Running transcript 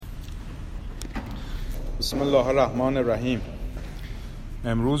بسم الله الرحمن الرحیم.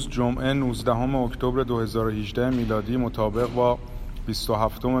 امروز جمعه 19 اکتبر 2018 میلادی مطابق با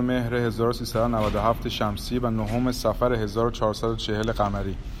 27 مهر 1397 شمسی و 9 صفر 1440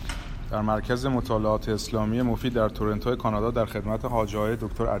 قمری در مرکز مطالعات اسلامی مفید در تورنتو کانادا در خدمت حاجی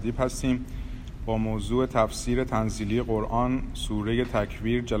دکتر ادیب هستیم با موضوع تفسیر تنزیلی قرآن سوره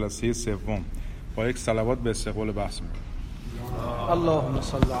تکویر جلسه سوم با یک صلوات به استقبال بحث می‌کنیم. اللهم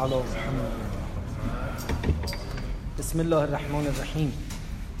صل علی محمد. بسم الله الرحمن الرحیم.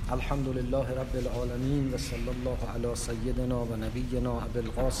 الحمد لله رب العالمین و صلی الله علی سیدنا و نبینا ابی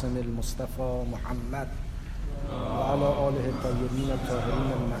القاسم المصطفى محمد و علی آله الطیبین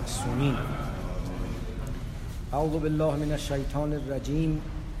الطاهرین المعصومین. اعوذ بالله من الشیطان الرجیم.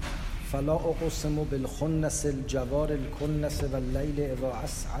 فلا اقسم بالخنس الجوار الکنس واللیل اذا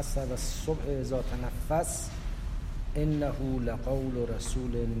عسعس والصبح اذا تنفس انه لقول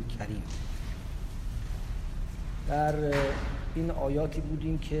رسول کریم. در این آیاتی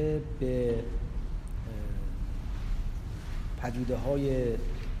بودیم که به پدیده های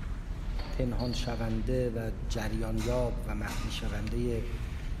پنهان شونده و جریانیاب و مخفی شونده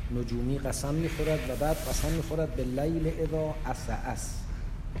نجومی قسم می‌خورد و بعد قسم می‌خورد به لیل اذا عسعس.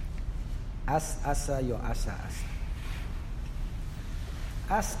 عسعس یا عسعس.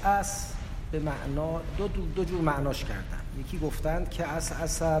 عسعس به معنا دو جور معناش کردن. یکی گفتند که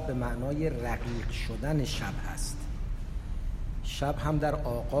عسعس به معنای رقیق شدن شب هست. شب هم در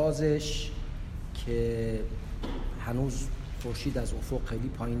آغازش که هنوز خورشید از افق خیلی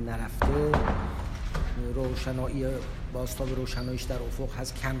پایین نرفته، روشنایی بازتاب روشناییش در افق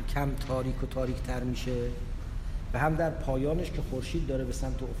هست، کم کم تاریک و تاریک تر میشه، و هم در پایانش که خورشید داره به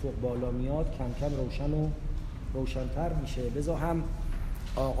سمت افق بالا میاد کم کم روشن و روشن‌تر میشه. لذا هم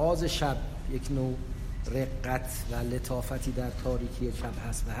آغاز شب یک نوع رقت و لطافتی در تاریکی شب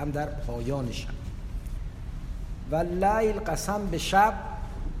هست و هم در پایان شب. و لیل قسم به شب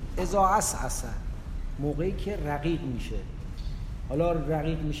اذا عسعس، موقعی که رقیق میشه. حالا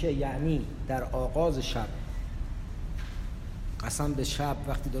رقیق میشه یعنی در آغاز شب، قسم به شب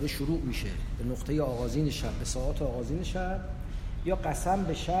وقتی داره شروع میشه به نقطه آغازین شب، به ساعات آغازین شب، یا قسم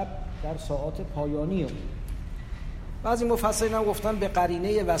به شب در ساعات پایانی اون. بعضی مفسرین هم گفتن به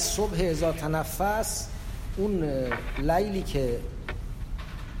قرینه و صبح اذا تنفس، اون لیلی که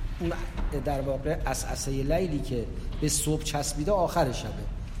اون در واقع عسعسه لیلی که به صبح چسبیده آخر شبه،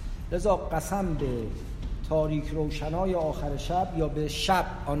 لذا قسم به تاریک روشنای آخر شب یا به شب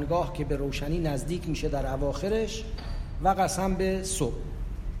آنگاه که به روشنی نزدیک میشه در اواخرش، و قسم به صبح.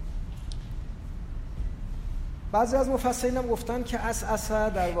 بعضی از مفسرین هم گفتن که عسعسه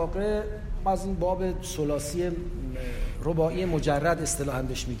در واقع از این باب ثلاثی رباعی مجرد اصطلاحاً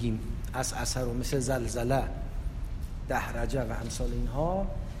بهش میگیم عسعسه رو، مثل زلزله، دحرجه و امثال اینها،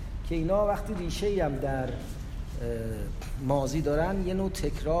 که اینا وقتی ریشه‌ای هم در ماضی دارن یه نوع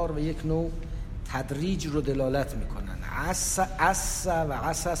تکرار و یک نوع تدریج رو دلالت میکنن. عس و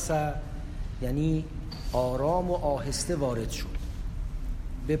عسس یعنی آرام و آهسته وارد شد.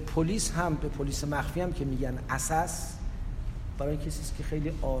 به پلیس هم، به پلیس مخفی هم که میگن عسس، برای کسی است که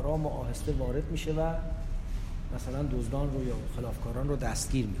خیلی آرام و آهسته وارد میشه و مثلا دزدان رو یا خلافکاران رو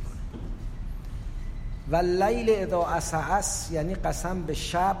دستگیر میکنه. و لیل اذا عسعس یعنی قسم به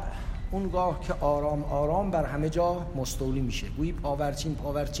شب اونگاه که آرام آرام بر همه جا مستولی میشه. گویی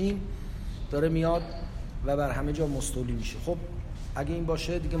پاورچین داره میاد و بر همه جا مستولی میشه. خب اگه این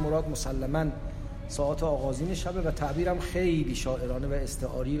باشه دیگه مراد مسلماً ساعات آغازین شبه و تعبیرم خیلی شاعرانه و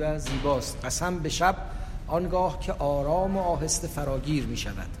استعاری و زیباست. قسم به شب آنگاه که آرام و آهسته فراگیر می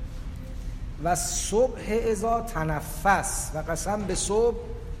شود. و صبح اذا تنفس، و قسم به صبح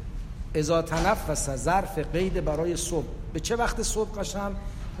اذا تنفس، ظرف قید برای صبح. به چه وقت صبح قسم؟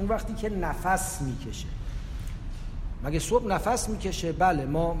 اون وقتی که نفس میکشه. مگه صبح نفس میکشه؟ بله،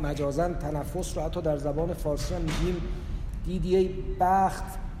 ما مجازاً تنفس رو حتی در زبان فارسی هم میگیم دیدی ای بخت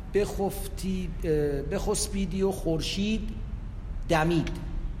بخسبیدی و خورشید دمید.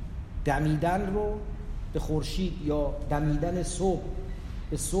 دمیدن رو به خورشید یا دمیدن صبح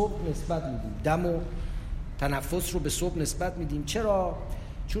به صبح نسبت میدیم. دم و تنفس رو به صبح نسبت میدیم. چرا؟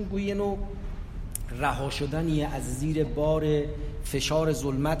 چون گویی یه نوع رها شدنیه از زیر بار فشار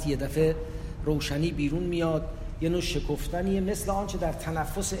ظلمت، یه دفعه روشنی بیرون میاد، یه نوع شکفتنیه، مثل آنچه در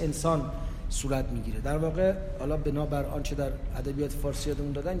تنفس انسان صورت میگیره. در واقع حالا بنابر آنچه در ادبیات فارسی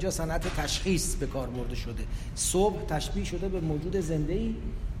یادمون دادن، اینجا صنعت تشخیص به کار برده شده. صبح تشبیه شده به موجود زنده‌ای،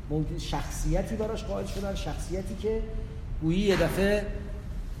 موجود شخصیتی براش قائل شدن، شخصیتی که گویی یه دفعه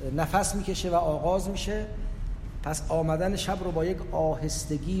نفس میکشه و آغاز میشه. پس آمدن شب رو با یک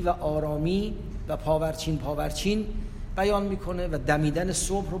آهستگی و آرامی و پاورچین بیان میکنه و دمیدن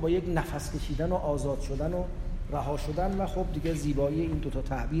صبح رو با یک نفس کشیدن و آزاد شدن و رها شدن و خب دیگه زیبایی این دوتا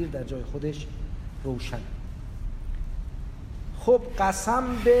تعبیر در جای خودش روشن. خب قسم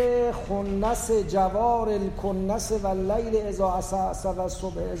به خنس جوار الکنس و اللیل اذا عسعس و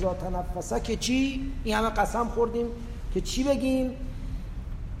الصبح اذا تنفس که چی؟ این همه قسم خوردیم که چی بگیم؟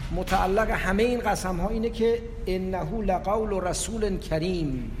 متعلق همه این قسم ها اینه که انه لقول رسول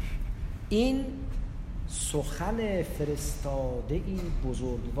کریم، این سخن فرستاده ای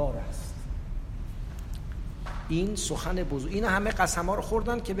بزرگوار است. این سخن بزرگ، این همه قسم ها رو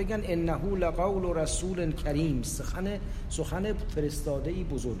خوردن که بگن انه لقول رسول کریم، سخن فرستاده ای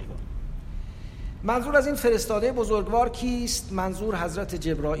بزرگوار. منظور از این فرستاده بزرگوار کیست؟ منظور حضرت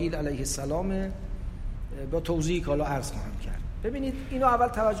جبرائیل علیه السلام. با توضیحی که حالا عرض خواهم کرد. ببینید اینو اول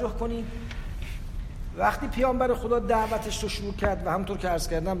توجه کنید. وقتی پیامبر خدا دعوتش رو شروع کرد و همونطور که عرض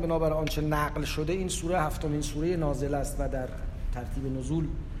کردم بنابر آنچه نقل شده این سوره هفتمین سوره نازل است و در ترتیب نزول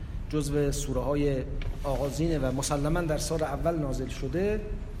جزو سوره های آغازینه و مسلماً در سال اول نازل شده،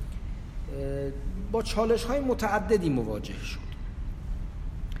 با چالش های متعددی مواجه شد.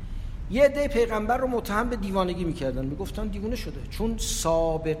 یه عده پیغمبر رو متهم به دیوانگی میکردن، میگفتن دیوانه شده، چون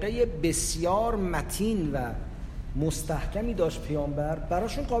سابقه بسیار متین و مستحکمی داشت پیامبر.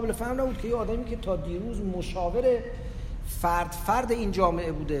 براشون قابل فهم نبود که یه آدمی که تا دیروز مشاور فرد این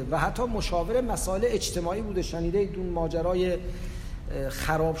جامعه بوده و حتی مشاور مسائل اجتماعی بوده، شنیده ایدون ماجرای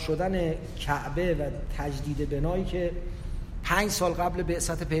خراب شدن کعبه و تجدید بنایی که 5 سال قبل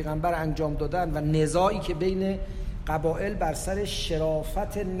بعثت پیغمبر انجام دادن و نزاعی که بین قبایل بر سر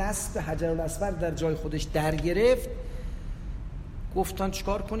شرافت نصب حجرالاسود در جای خودش در گرفت. گفتن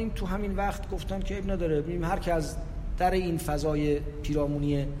چیکار کنیم تو همین وقت؟ گفتن که اب نداره، ببینیم هر که از در این فضای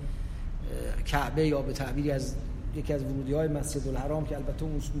پیرامونی کعبه یا به تعبیری از یکی از ورودی‌های مسجد الحرام که البته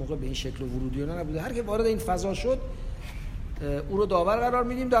اون موقع به این شکل ورودی نبوده، هر که وارد این فضا شد او رو داور قرار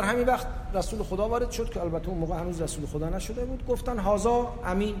میدیم. در همین وقت رسول خدا وارد شد که البته اون موقع هنوز رسول خدا نشده بود. گفتن هازا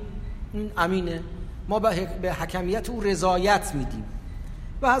امین، این امینه، ما به حکمیت او رضایت میدیم.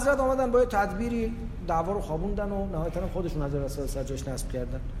 و حضرت آمدن با تدبیری دعوا رو خوابوندن و نهایتاً خودشون حضرت رسول سجاش نصب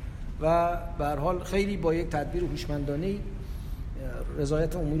کردن و به هر حال خیلی با یک تدبیر هوشمندانه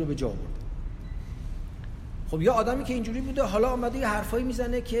رضایت عمومی رو به جا آورد. خب یه آدمی که اینجوری بوده حالا آمده یه حرفایی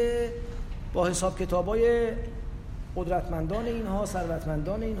میزنه که با حساب کتابای قدرتمندان اینها،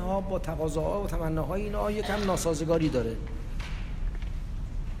 ثروتمندان اینها، با تقاضاها و تمناهای اینها یکم ناسازگاری داره.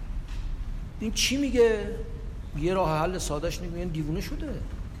 این چی میگه؟ یه راه حل سادهش میگن دیوونه شده،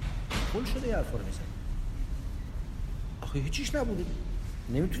 خل شده یه حرفا رو میزنه. آخه هیچیش نبوده.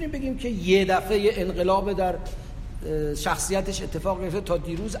 نمیتونیم بگیم که یه دفعه یه انقلاب در شخصیتش اتفاق گرفته، تا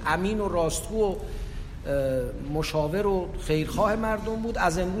دیروز امین و راستگو و مشاور و خیرخواه مردم بود،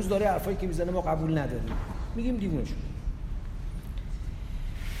 از امروز داره حرفایی که میزنه ما قبول نداریم، میگیم دیوونه شده.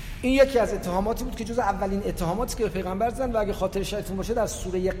 این یکی از اتهاماتی بود که جز اولین اتهاماتی که به پیغمبر زدن و اگه خاطر شایدتون باشه در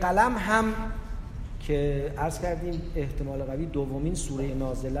سوره قلم هم که عرض کردیم احتمال قوی دومین سوره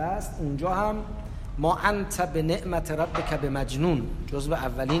نازله است، اونجا هم ما انت به نعمت ربک بمجنون جزو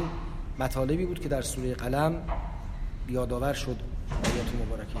اولین مطالبی بود که در سوره قلم یادآور شد آیات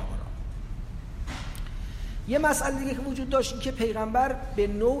مبارکه قرآن. یه مسئله دیگه که وجود داشت این که پیغمبر به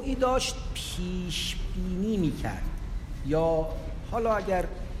نوعی داشت پیش بینی میکرد، یا حالا اگر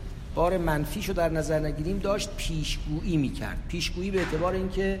بار منفیشو در نظر نگیریم داشت پیشگویی میکرد. پیشگویی به اعتبار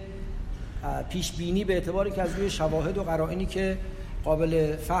اینکه پیش بینی به اعتباری که از روی شواهد و قرائنی که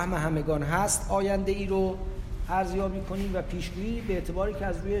قابل فهم همگان هست آینده ای رو ارزیابی کنیم، و پیشگویی به اعتباری که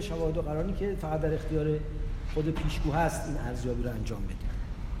از روی شواهد و قرائنی که فقط در اختیار خود پیشگو هست این ارزیابی رو انجام بدیم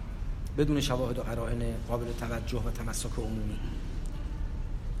بدون شواهد و قرائن قابل توجه و تمسک عمومی.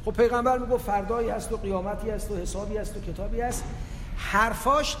 خب پیغمبر میگه فردایی هست و قیامتی هست و حسابی هست و کتابی هست.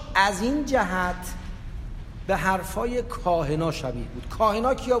 حرفاش از این جهت به حرفای کاهنا شبیه بود.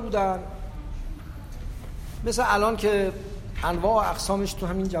 کاهنا کیا بودن؟ مثل الان که انواع و اقسامش تو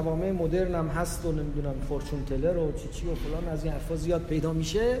همین جوامع مدرن هم هست و نمیدونم فورچون تلر و چی و فلان، از این حرفا زیاد پیدا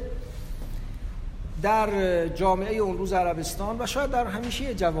میشه در جامعه اون روز عربستان و شاید در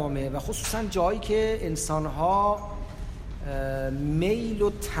همیشه جوامع و خصوصا جایی که انسان‌ها میل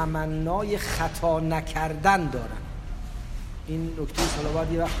و تمنای خطا نکردن دارن. این نکته حالا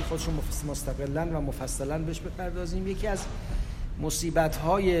باید یه وقتی خودشون مستقلاً و مفصلاً بهش بپردازیم. یکی از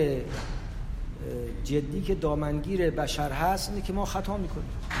مصیبت‌های جدی که دامنگیر بشر هست اینه که ما خطا میکنیم.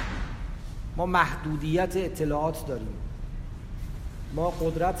 ما محدودیت اطلاعات داریم، ما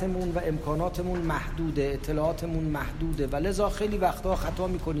قدرتمون و امکاناتمون محدوده، اطلاعاتمون محدوده و لذا خیلی وقتا خطا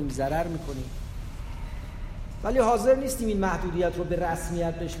میکنیم، ضرر میکنیم، ولی حاضر نیستیم این محدودیت رو به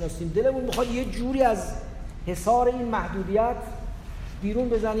رسمیت بشناسیم. دلمون میخواد یه جوری از حصار این محدودیت بیرون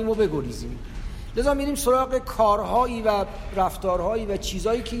بزنیم و بگریزیم. لذا میریم سراغ کارهایی و رفتارهایی و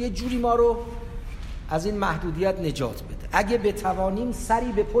چیزایی که یه جوری ما رو از این محدودیت نجات بده. اگه بتوانیم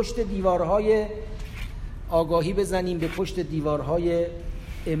سری به پشت دیوارهای آگاهی بزنیم، به پشت دیوارهای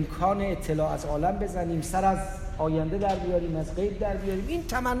امکان اطلاع از عالم بزنیم، سر از آینده در بیاریم، از غیب در بیاریم. این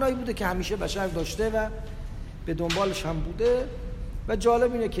تمنایی بوده که همیشه بشر داشته و به دنبالش هم بوده و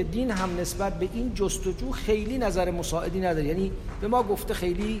جالب اینه که دین هم نسبت به این جستجو خیلی نظر مساعدی نداره. یعنی به ما گفته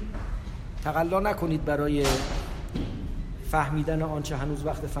خیلی تقلا نکنید برای فهمیدن آنچه هنوز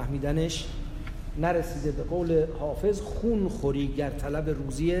وقت فهمیدنش نرسیده. به قول حافظ خون خوری گر طلب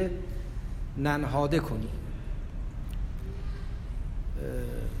روزی ننهاده کنی.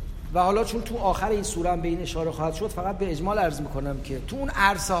 و حالا چون تو آخر این سوره به این اشاره خواهد شد، فقط به اجمال عرض میکنم که تو اون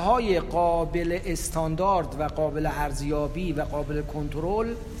عرصه های قابل استاندارد و قابل ارزیابی و قابل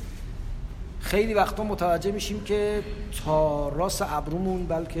کنترل خیلی وقتا متوجه میشیم که تا راس ابرومون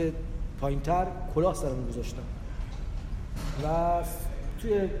بلکه پایینتر کلاه سرمون گذاشتن و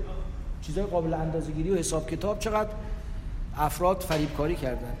توی چیزای قابل اندازه‌گیری و حساب کتاب چقدر افراد فریبکاری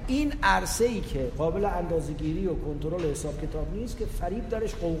کردن. این عرصه‌ای که قابل اندازه‌گیری و کنترل و حساب کتاب نیست که فریب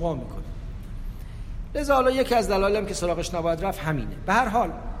درش قوقا میکنه. لذا حالا یکی از دلایلم که سراغش نباید رفت همینه. به هر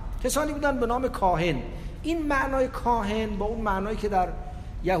حال کسانی بودن به نام کاهن. این معنای کاهن با اون معنایی که در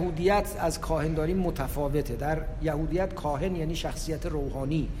یهودیت از کاهن داریم متفاوته. در یهودیت کاهن یعنی شخصیت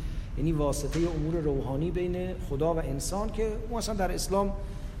روحانی، یعنی واسطه امور روحانی بین خدا و انسان، که اون اصلا در اسلام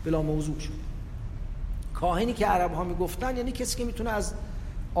بلا موضوع شد. کاهنی که عرب ها میگفتن یعنی کسی که میتونه از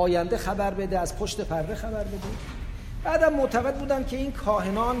آینده خبر بده، از پشت پرده خبر بده. بعدم معتقد بودن که این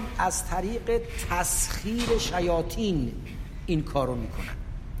کاهنان از طریق تسخیر شیاطین این کارو میکنن.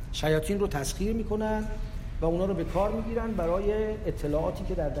 شیاطین رو تسخیر میکنن و اونا رو به کار میگیرن برای اطلاعاتی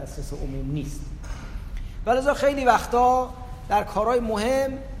که در دسترس عموم نیست. ولذا خیلی وقتا در کارهای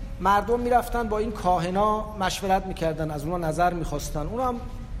مهم مردم میرفتن با این کاهنا مشورت میکردن، از اونا نظر میخواستن، اونا هم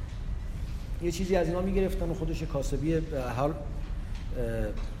یه چیزی از اینا میگرفتن و خودش کاسبی به حال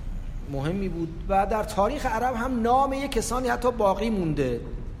مهمی بود. و در تاریخ عرب هم نام یک کسانی حتی باقی مونده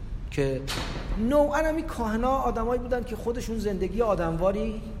که نوعاً این کاهنا آدمایی بودن که خودشون زندگی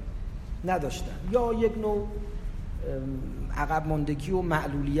آدمواری نداشتن، یا یک نوع عقب ماندگی و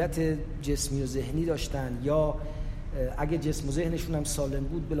معلولیت جسمی و ذهنی داشتن، یا اگه جسم و ذهنشون هم سالم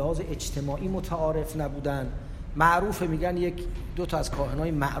بود به لحاظ اجتماعی متعارف نبودن. معروف میگن یک دو تا از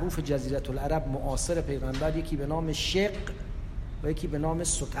کاهنای معروف جزیره العرب معاصر پیغمبر، یکی به نام شق و یکی به نام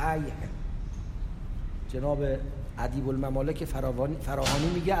ستای. جناب ادیب الممالک فراهانی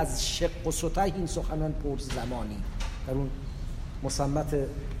میگه از شق و ستای این سخنان پرس زمانی، در اون مصمت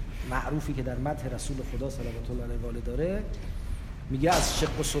معروفی که در مدح رسول خدا صلوات الله علیه و آله داره، میگه از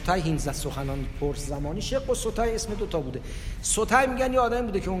شق و ستای این سخنان پرس زمانی. شق و ستای اسم دوتا بوده. ستای میگن یه آدمی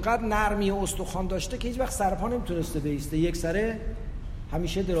بوده که اونقدر نرمی و استخوان داشته که هیچ وقت سرپا نمیتونسته بیسته، یک سره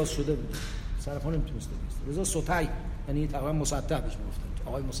همیشه دراز شده بوده، سرپا نمیتونسته بیسته. لذا ستای یعنی تقریبا مسطح بهش میگفتن،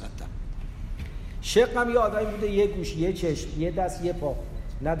 آقای مسطح. شق هم یه آدمی بوده یه گوش، یه چشم، یه دست، یه پا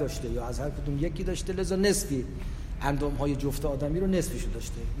نداشته، یا از هر کدوم یکی داشته، لذا نصفی اندامهای جفت آدمی رو نصفشو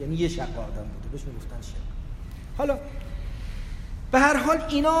داشته، یعنی یه شق آدم بوده، بهش میگفتن شق. حالا به هر حال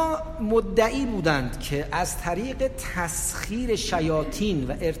اینا مدعی بودند که از طریق تسخیر شیاطین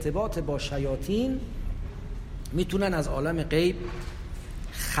و ارتباط با شیاطین میتونن از عالم غیب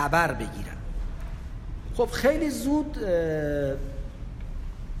خبر بگیرن. خب خیلی زود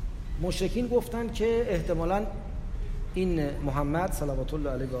مشرکین گفتن که احتمالاً این محمد صلوات الله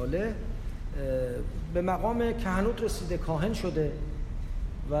علیه و آله به مقام کهنوت رسیده، کاهن شده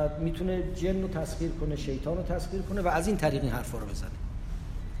و میتونه جن رو تسخیر کنه، شیطان رو تسخیر کنه و از این طریق این حرفا رو بزنه.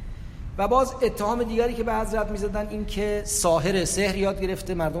 و باز اتهام دیگری که به حضرت میزدن این که سحر یاد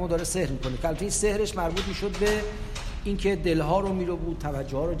گرفته، مردم رو داره سحر میکنه، که البته این سحرش مربوط میشد به این که دلها رو میرو بود،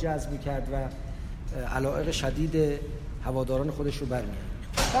 توجه ها رو جذب میکرد و علایق شدید هواداران خودش رو برمی‌گرفت.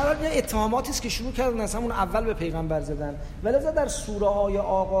 در حال اتهاماتی است که شروع کردن از همون اول به پیغمبر زدن. ولذا در سوره های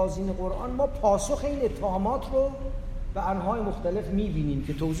آغازین قرآن ما پاسخ این اتهامات رو به انواع مختلف میبینیم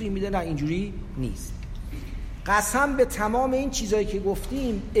که توضیح میده نه اینجوری نیست. قسم به تمام این چیزایی که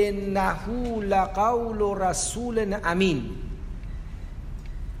گفتیم، انه لقول رسول امین،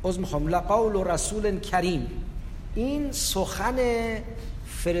 لقول رسول کریم، این سخن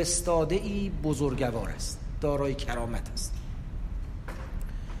فرستاده‌ای بزرگوار است، دارای کرامت است.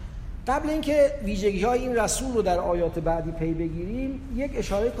 قبل اینکه ویژگی‌های این رسول رو در آیات بعدی پی بگیریم، یک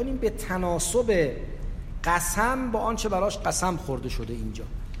اشاره کنیم به تناسب قسم با آنچه براش قسم خورده شده اینجا.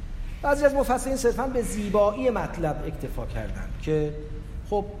 بعضی از مفسرین صرفاً به زیبایی مطلب اکتفا کردن که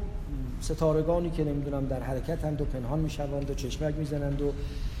خب ستارگانی که نمیدونم در حرکتند و پنهان میشوند و چشمک میزنند و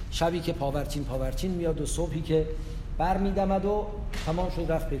شبی که پاورچین میاد و صبحی که بر میدمد و تمام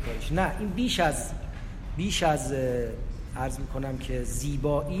شد رفت پیکارش. نه، این بیش از عرض میکنم که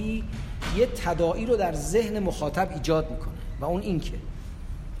زیبایی یه تداعی رو در ذهن مخاطب ایجاد میکنه و اون این که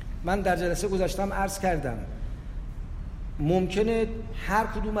من در جلسه گذاشتم عرض کردم ممکنه هر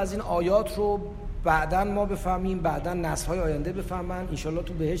کدوم از این آیات رو بعداً ما بفهمیم، بعداً نسل‌های آینده بفهمن، انشالله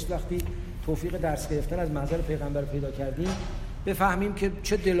تو بهشت وقتی توفیق درس گرفتن از محضر پیغمبر پیدا کردیم بفهمیم که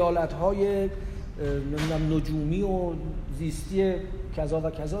چه دلالت‌های نجومی و زیستی کذا و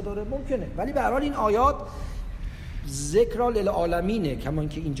کذا داره. ممکنه، ولی به هر حال این آیات ذکر للعالمینه، کما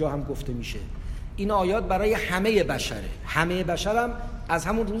اینکه اینجا هم گفته میشه این آیات برای همه بشره. همه بشر هم از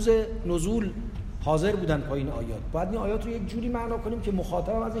همون روز نزول حاضر بودن پای این آیات. باید این آیات رو یک جوری معنا کنیم که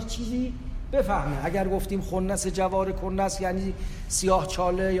مخاطب هم ازش چیزی بفهمه. اگر گفتیم خنث جوار کنث یعنی سیاه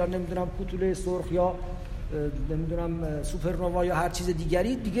چاله یا نمیدونم کوتوله سرخ یا نمیدونم سوپرنوا یا هر چیز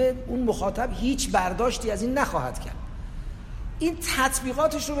دیگری، دیگه اون مخاطب هیچ برداشتی از این نخواهد کرد. این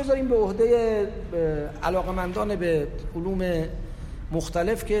تطبیقاتش رو بذاریم به عهده علاقمندان به علوم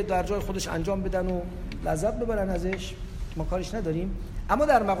مختلف که در جای خودش انجام بدن و لذت ببرن ازش، ما کارش نداریم. اما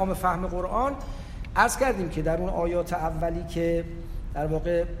در مقام فهم قرآن عرض کردیم که در اون آیات اولی که در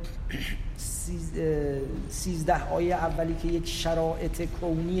واقع 13 آیه اولی که یک شرایط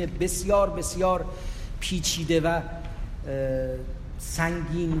کونی بسیار بسیار پیچیده و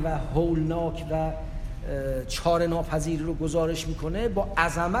سنگین و هولناک و چاره ناپذیر رو گزارش میکنه، با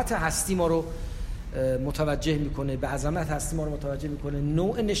عظمت هستی ما رو متوجه میکنه، به عظمت هستی ما رو متوجه میکنه.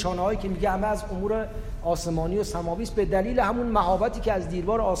 نوع نشانه هایی که میگه همه از امور آسمانی و سماوی است، به دلیل همون مهابتی که از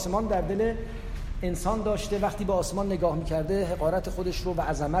دیربار آسمان در دل انسان داشته، وقتی به آسمان نگاه میکرده حقارت خودش رو و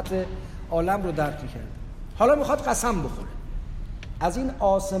عظمت عالم رو درک میکرده. حالا میخواد قسم بخوره از این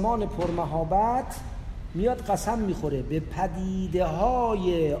آسمان پرمهابت، میاد قسم میخوره به پدیده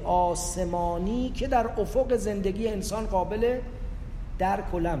های آسمانی که در افق زندگی انسان قابل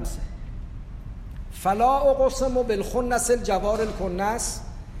درک و لمسه. فلا اقسم بالخنس الجوار الکنس،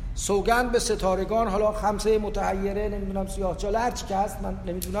 سوگند به ستارگان، حالا خمسه متحیره نمیدونم سیاه چاله هر چی که هست من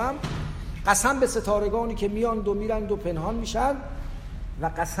نمیدونم، قسم به ستارگانی که میاند و میرند و پنهان میشن،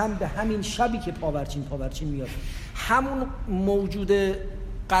 و قسم به همین شبی که پاورچین میاد. همون موجود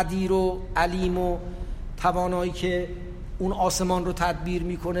قدیر و علیم و توانایی که اون آسمان رو تدبیر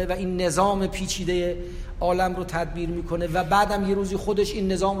میکنه و این نظام پیچیده عالم رو تدبیر میکنه و بعدم یه روزی خودش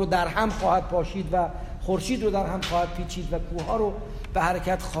این نظام رو در هم خواهد پاشید و خورشید رو در هم خواهد پیچید و کوه‌ها رو به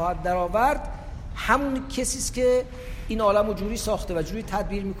حرکت خواهد درآورد. همون کسی است که این عالم رو جوری ساخته و جوری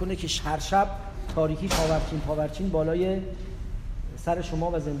تدبیر میکنه که هر شب تاریکی پاورچین بالای سر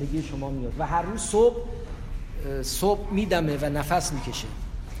شما و زندگی شما میاد و هر روز صبح میدمه و نفس میکشه.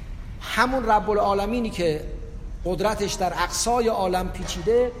 همون رب العالمینی که قدرتش در اقصای عالم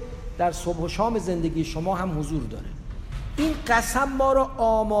پیچیده، در صبح و شام زندگی شما هم حضور داره. این قسم ما رو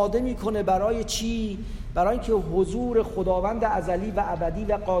آماده میکنه برای چی؟ برای اینکه حضور خداوند ازلی و ابدی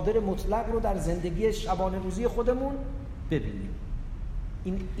و قادر مطلق رو در زندگی شبانه روزی خودمون ببینیم.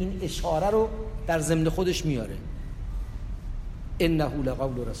 این اشاره رو در ضمن خودش میاره. انه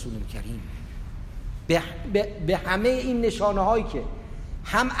لقول رسول کریم. به همه این نشانه هایی که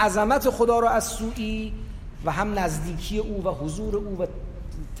هم عظمت خدا رو از سوی و هم نزدیکی او و حضور او و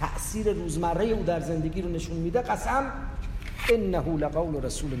تأثیر روزمره او در زندگی رو نشون میده قسم. انه لقول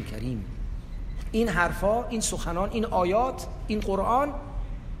رسول کریم. این حرفا، این سخنان، این آیات، این قرآن،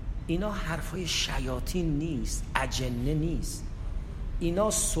 اینا حرفای شیاطین نیست، اجنه نیست،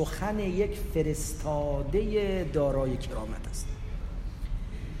 اینا سخن یک فرستاده دارای کرامت است.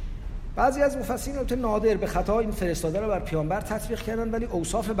 بعضی از مفسرین البته نادر به خطا این فرستاده رو بر پیامبر تطبیق کردن، ولی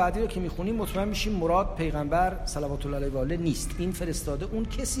اوصاف بعدی رو که میخونیم مطمئن میشیم مراد پیغمبر صلوات الله علیه و آله نیست. این فرستاده اون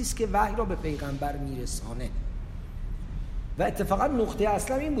کسی است که وحی رو به پیغمبر میرسانه. و اتفاقا نقطه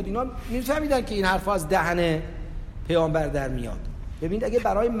اصلا این بود، اینا میفهمیدن که این حرفا از دهن پیامبر در میاد. ببینید اگه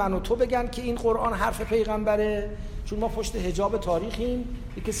برای من و تو بگن که این قرآن حرف پیغمبره، چون ما پشت حجاب تاریخیم،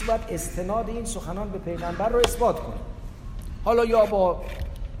 یک کسی باید استناد این سخنان به پیغمبر رو اثبات کنه. حالا یا با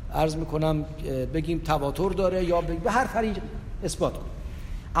عرض میکنم بگیم تواتر داره یا به هر طریق اثبات کنه.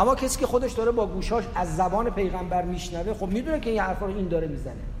 اما کسی که خودش داره با گوشاش از زبان پیغمبر میشنوه، خب میدونه که این حرفا رو این داره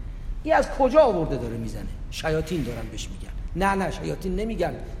میزنه. این از کجا آورده داره میزنه؟ شیاطین دارن بهش میگن. نه شیاطین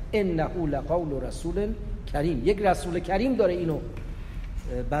نمیگن انه لقول رسول کریم. یک رسول کریم داره اینو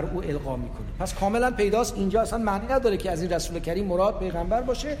بر او القا میکنه. پس کاملا پیداست اینجا اصلا معنی نداره که از این رسول کریم مراد پیغمبر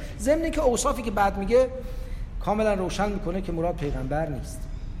باشه، ضمن اینکه اوصافی که بعد میگه کاملا روشن میکنه که مراد پیغمبر نیست.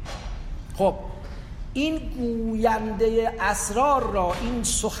 خب این گوینده اسرار را، این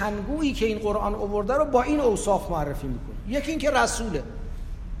سخنگویی که این قرآن آورده رو با این اوصاف معرفی میکنه. یکی این که رسوله،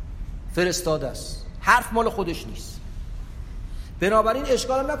 فرستاده است، حرف مال خودش نیست. بنابراین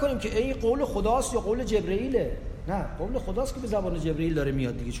اشکال هم نکنیم که این قول خداست یا قول جبرئیله. نه، قول خداست که به زبان جبرئیل داره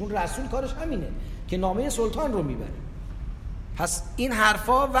میاد دیگه، چون رسول کارش همینه که نامه سلطان رو میبره. پس این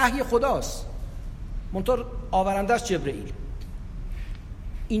حرفا وحی خداست، منتها آورندش جبرئیل.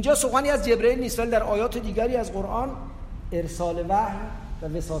 اینجا سخنی از جبرئیل نیست، ولی در آیات دیگری از قرآن ارسال وحی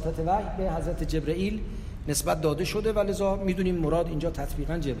و وساطت وحی به حضرت جبرئیل نسبت داده شده و لذا میدونیم مراد اینجا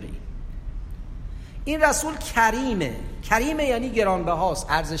تطبیقاً جبرئیل. این رسول کریمه یعنی گرانبهاست،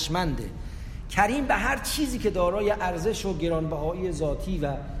 ارزشمنده. کریم به هر چیزی که دارای ارزش و گرانبهایی ذاتی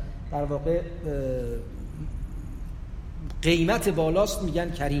و در واقع قیمت بالاست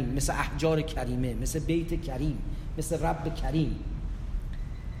میگن کریم، مثل احجار کریمه، مثل بیت کریم، مثل رب کریم.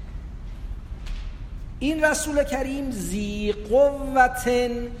 این رسول کریم ذی قوة،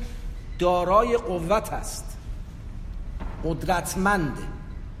 دارای قوت است، قدرتمنده.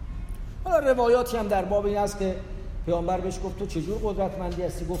 حالا روایاتی هم در باب این است که پیامبر بهش گفت تو چجور قدرتمندی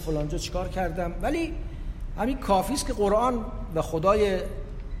هستی؟ گفت فلانجا چیکار کردم. ولی همین کافی است که قرآن و خدای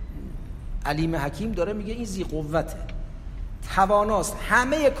علیم حکیم داره میگه این ذی قوته، تواناست،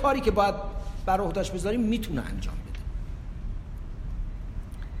 همه کاری که باید بر عهده‌اش بذاریم میتونه انجام بده.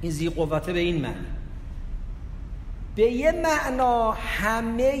 این ذی قوته به این معنی. به یه معنا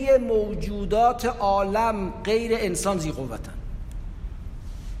همه موجودات عالم غیر انسان ذی قوتن.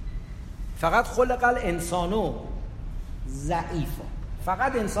 فقط خلق الانسانو ضعیفا،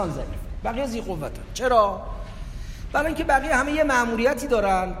 فقط انسان ضعیف، بقیه ذی قوتن. چرا؟ برای اینکه بقیه همه یه مأموریتی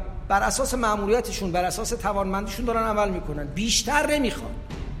دارن، بر اساس مأموریتشون، بر اساس توانمندیشون دارن عمل میکنن، بیشتر نمیخوان.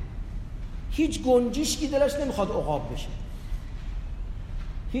 هیچ گنجشکی دلش نمیخواد عقاب بشه،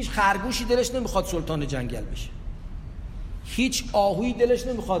 هیچ خرگوشی دلش نمیخواد سلطان جنگل بشه، هیچ آهویی دلش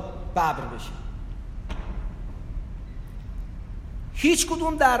نمیخواد ببر بشه. هیچ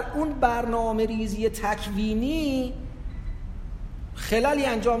کدوم در اون برنامه ریزی تکوینی خلالی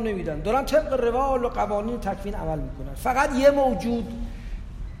انجام نمیدن، دارن طبق روال و قوانین تکوین عمل میکنن. فقط یه موجود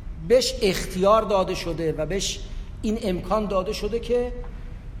بهش اختیار داده شده و بهش این امکان داده شده که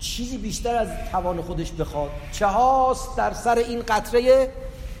چیزی بیشتر از توان خودش بخواد. چه هاست در سر این قطره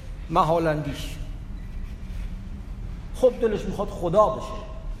محالندیش؟ خب دلش میخواد خدا بشه،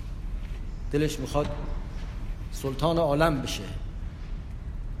 دلش میخواد سلطان عالم بشه.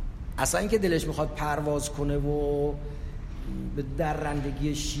 اصلا اینکه دلش میخواد پرواز کنه و به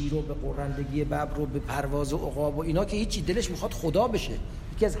درندگی شیر و به قرندگی ببر و به پرواز عقاب و اینا که هیچی، دلش میخواد خدا بشه.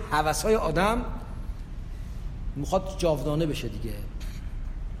 یکی از هوس‌های آدم میخواد جاودانه بشه دیگه.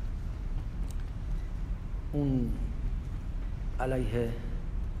 اون علیه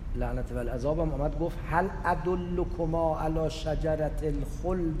لعنت و العذاب هم آمد گفت هل ادلکما علی شجرة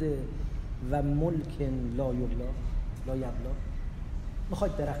الخلد و ملک لا یبلا.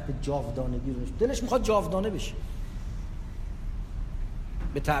 میخواد درخت جاودانگی رو، دلش میخواد جاودانه بشه.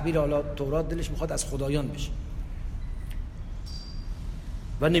 به تعبیر حالا تورات دلش میخواد از خدایان بشه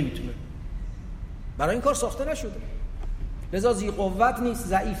و نمیتونه، برای این کار ساخته نشده. لذا ذی قوت نیست،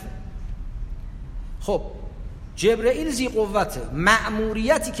 ضعیفه. خب جبرئیل ذی قوته،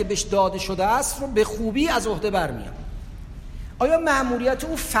 مأموریتی که بهش داده شده است رو به خوبی از عهده برمیاد. آیا مأموریت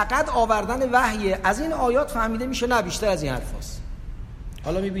او فقط آوردن وحیه؟ از این آیات فهمیده میشه نه، بیشتر از این حرفاست.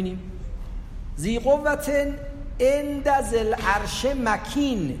 حالا میبینیم ذی قوة عند ذی العرش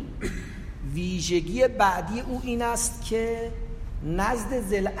مکین. ویژگی بعدی او این است که نزد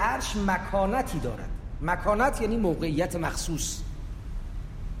ذی العرش مکانتی دارد. مکانت یعنی موقعیت مخصوص.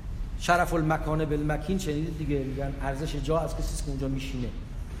 شرف المکان بالمکین شنیدید دیگه، میگن ارزش جا از کسی که اونجا میشینه.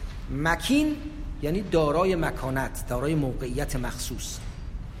 مکین یعنی دارای مکانت، دارای موقعیت مخصوص.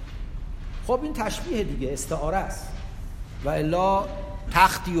 خب این تشبیه دیگه، استعاره است. و الا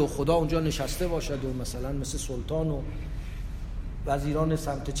تختی و خدا اونجا نشسته باشد و مثلا مثل سلطان و وزیران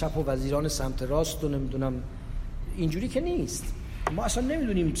سمت چپ و وزیران سمت راست و نمیدونم، اینجوری که نیست. ما اصلا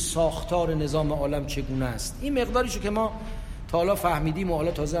نمیدونیم ساختار نظام عالم چگونه است. این مقداریشو که ما تا حالا فهمیدیم و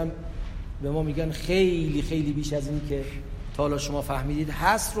حالا تازه هم به ما میگن خیلی خیلی بیش از این که تا حالا شما فهمیدید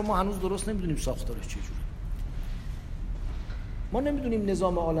هست رو ما هنوز درست نمیدونیم ساختارش چجوره. ما نمیدونیم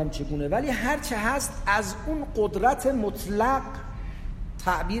نظام عالم چگونه، ولی هر چه هست از اون قدرت مطلق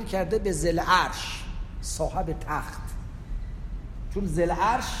تعبیر کرده به ذی العرش، صاحب تخت. چون ذی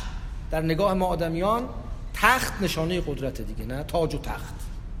العرش در نگاه ما آدمیان تخت نشانه قدرت دیگه، نه تاج و تخت.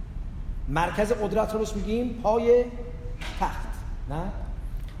 مرکز قدرت رو بهش میگیم پای تخت، نه؟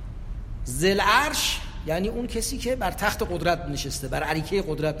 ذی العرش یعنی اون کسی که بر تخت قدرت نشسته، بر اریکه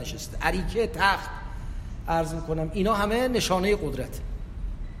قدرت نشسته. اریکه تخت عرض میکنم اینا همه نشانه قدرت.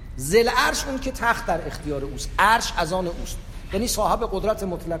 ذل عرش اون که تخت در اختیار اوست، عرش از آن اوست، یعنی صاحب قدرت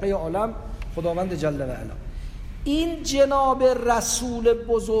مطلقه عالم خداوند جل و علا. این جناب رسول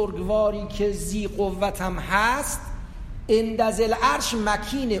بزرگواری که ذی قوت هم هست، عند ذل عرش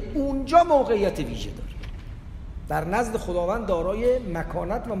مکینه، اونجا موقعیت ویژه داره، در نزد خداوند دارای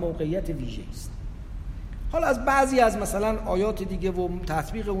مکانت و موقعیت ویژه است. حالا از بعضی از مثلا آیات دیگه و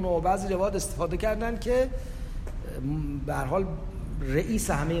تطبیق اون و بعضی روایات استفاده کردن که به هر حال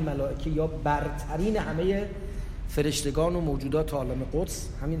رئیس همه ملائکه یا برترین همه فرشتگان و موجودات عالم قدس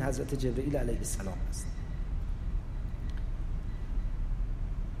همین حضرت جبرئیل علیه السلام است.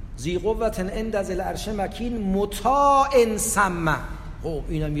 ذی قوة عند ذی العرش مکین مطاع ثم.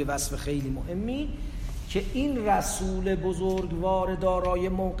 اینم یه وصف خیلی مهمی که این رسول بزرگوار دارای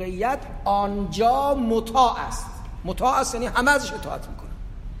موقعیت آنجا مطاع است. مطاع است یعنی همه ازش اطاعت میکنه،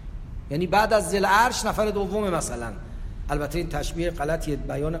 یعنی بعد از ذی العرش نفر دومه مثلا. البته این تشبیه غلطیه،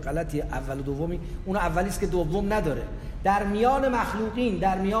 بیان غلطیه، اول و دومی. اون اولی است که دوم نداره، در میان مخلوقین،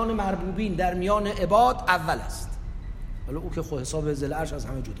 در میان مربوبین، در میان عباد اول است. حالا او که خود حساب ذی العرش از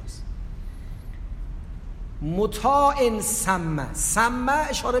همه جداست. مطاع ثم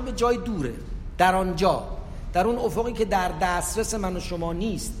اشاره به جای دوره، در آنجا، در اون افقی که در دسترس من و شما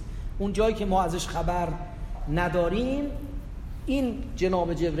نیست، اون جایی که ما ازش خبر نداریم، این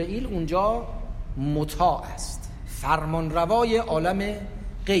جناب جبرئیل اونجا مطاع است، فرمانروای عالم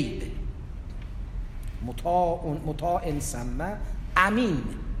غیبه. مطاع ثم امین.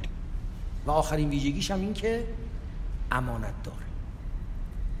 و آخرین ویژگیش هم این که امانت داره.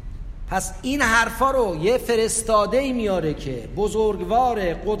 پس این حرفا رو یه فرستاده‌ای میاره که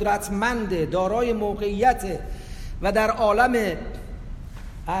بزرگوار، قدرتمند، دارای موقعیت و در عالم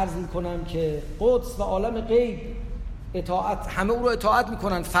عرض میکنم که قدس و عالم غیب اطاعت، همه او رو اطاعت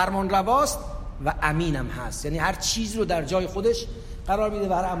میکنن، فرمان رواست و امینم هست، یعنی هر چیز رو در جای خودش قرار میده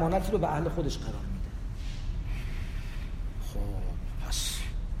و هر امانتی رو به اهل خودش قرار میده. خب پس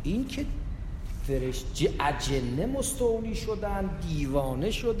این که اجنه مستولی شدن،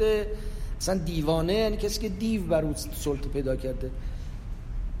 دیوانه شده. اصلا دیوانه یعنی کسی که دیو بر او سلطه پیدا کرده.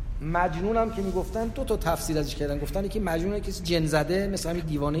 مجنون هم که میگفتن دو تا تفسیر ازش کردن، گفتن که مجنون کسی جن زده، مثل همین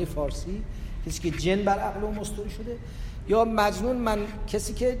دیوانه فارسی، کسی که جن بر عقل و مستولی شده، یا مجنون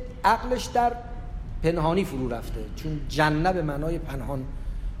کسی که عقلش در پنهانی فرو رفته، چون جنه به معنای پنهان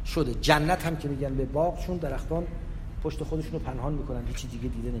شده. جنت هم که میگن به باغ، چون درختان پشت خودشونو پنهان میکنن، هیچی دیگه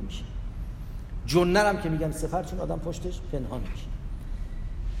دیده نمیشه. جنر هم که میگن سفر، چون آدم پشتش پنهان میشه.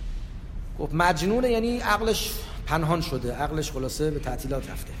 خب مجنونه یعنی عقلش پنهان شده، عقلش خلاصه به تعطیلات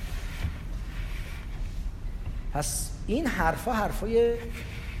رفته. پس این حرفای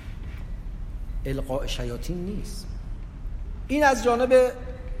القاء شیاطین نیست. این از جانب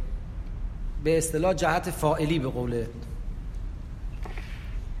به اصطلاح جهت فاعلی به قول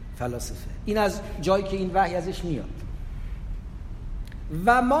فلاسفه، این از جایی که این وحی ازش میاد.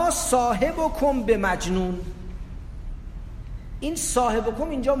 و ما صاحبکم به مجنون. این صاحبکم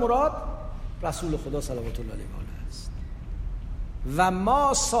اینجا مراد رسول خدا صلوات الله علیه است. و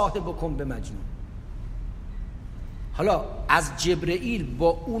ما صاحبکم به مجنون. حالا از جبرئیل با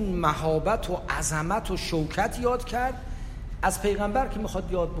اون مهابت و عظمت و شوکت یاد کرد، از پیغمبر که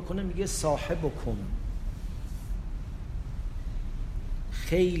میخواد یاد بکنه میگه صاحبکم.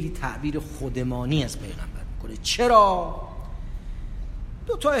 خیلی تعبیر خودمانی از پیغمبر میکنه. چرا؟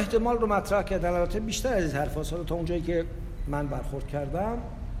 دو تا احتمال رو مطرح کردن، البته بیشتر از این حرفا رو تا اونجایی که من برخورد کردم.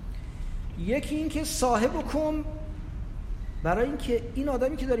 یکی این که صاحبکم برای این که این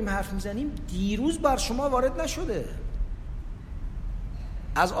آدمی که داریم حرف میزنیم دیروز بر شما وارد نشده،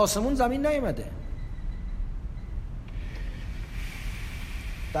 از آسمون زمین نیامده.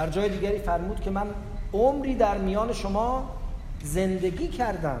 در جای دیگری فرمود که من عمری در میان شما زندگی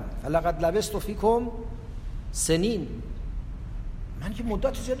کردم، لقد لبثت فیکم سنین. من که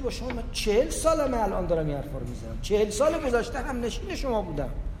مدت زیادی با شما، من 40 سالمه الان دارم این حرفا رو میزنم، 40 سال گذشته هم نشین شما بودم.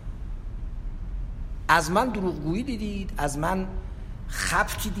 از من دروغگویی دیدید، از من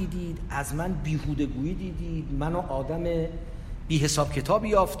خبتی دیدید، از من بیهودگویی دیدید، منو آدم بی حساب کتابی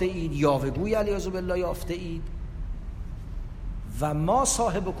یافته اید، یاوه‌گوی علیاذ بالله یافته اید. و ما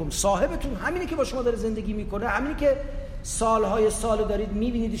صاحبکم، صاحبتون همینی که با شما داره زندگی میکنه، همینی که سالهای سال دارید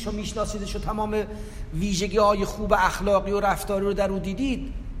میبینیدش و میشناسیدش و تمام ویژگی‌های خوب اخلاقی و رفتاری رو در او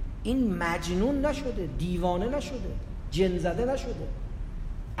دیدید. این مجنون نشده، دیوانه نشده، جن زده نشده،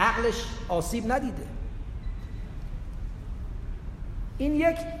 عقلش آسیب ندیده. این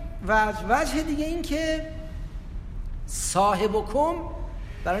یک وجه دیگه این که صاحبکم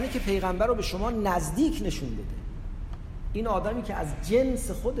برای اینکه پیغمبر رو به شما نزدیک نشون بده. این آدمی که از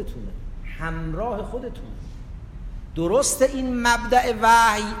جنس خودتونه، همراه خودتون. درسته این مبدأ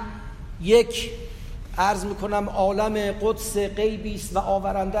وحی یک عرض میکنم عالم قدس غیبی است و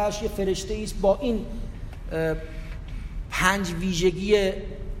آورندهش یه فرشته است با این 5 ویژگی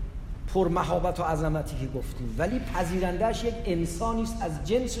پرمهابت و عظمتی که گفتیم، ولی پذیرندهش یک انسانی است از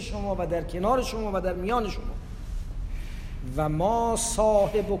جنس شما و در کنار شما و در میان شما. و ما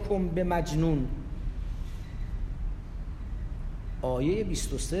صاحبکم به مجنون. آیه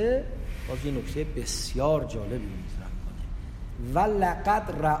 23 باز یه نکته بسیار جالبی مطرح کنه. و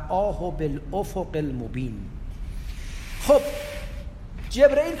لقد رآه بالافق المبین. خب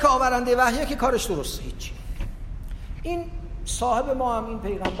جبرئیل که آورنده وحیه که کارش درسته، هیچی. این صاحب ما هم، این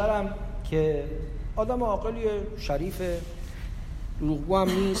پیغمبرم که آدم عاقلی شریف دروغگو هم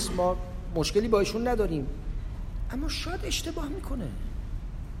نیست، ما مشکلی با ایشون نداریم، اما شاید اشتباه میکنه،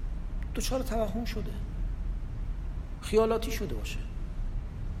 دچار توهم شده، خیالاتی شده باشه.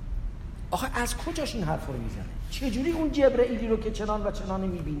 آخه از کجاش این حرف رو میزنه؟ چجوری اون جبرئیلی رو که چنان و چنان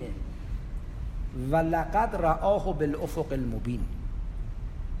میبینه؟ و لقد رآه بالافق المبین.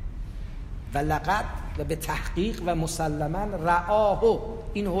 و لقد و به تحقیق و مسلما رآه،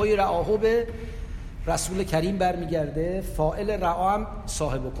 این هوی رآه به رسول کریم برمیگرده، فاعل رآ هم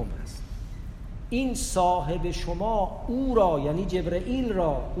صاحبکم هست. این صاحب شما او را، یعنی جبرئیل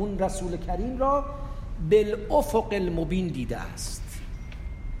را، اون رسول کریم را بالافق المبین دیده است.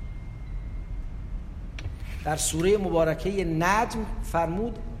 در سوره مبارکه نجم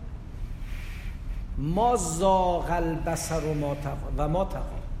فرمود ما زاغ البصر و ما طغی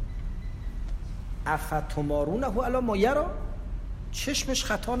افتمارونه علی ما یری. چشمش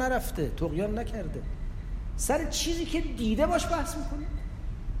خطا نرفته، طغیان نکرده، سر چیزی که دیده باش بحث میکنه.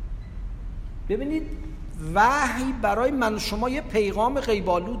 ببینید وحی برای من شما یه پیغام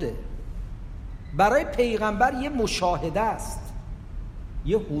غیب‌آلوده، برای پیغمبر یه مشاهده است،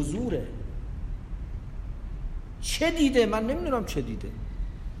 یه حضوره. چه دیده؟ من نمیدونم چه دیده.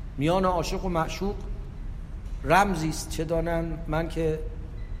 میان عاشق و معشوق رمزی است، چه دانم من که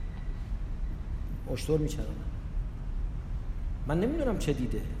اشتر میچرم، من نمیدونم چه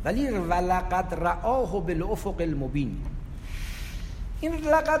دیده. ولی ولقد رآه بالافق المبین، این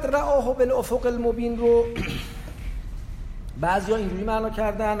لقد رآه بالافق المبین رو بعضیا اینجوری معنا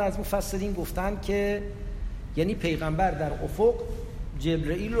کردن، از مفسرین گفتن که یعنی پیغمبر در افق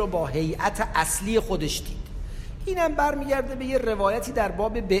جبرئیل رو با هیئت اصلی خودش دید. اینم برمیگرده به یه روایتی در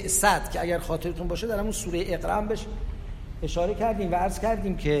باب بعثت که اگر خاطرتون باشه در همون سوره اقرا هم بهش اشاره کردیم و عرض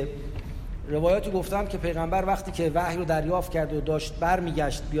کردیم که روایاتی گفتن که پیغمبر وقتی که وحی رو دریافت کرد و داشت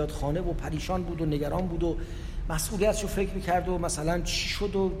برمیگشت بیاد خانه و پریشان بود و نگران بود و مسئولیتشو فکر می‌کرد و مثلا چی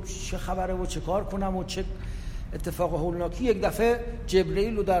شد و چه خبره و چه کار کنم و چه اتفاق هولناکی، یک دفعه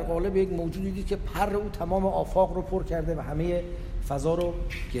جبرئیل رو در قالب یک موجودی دید که پر او تمام آفاق رو پر کرده و همه فضا رو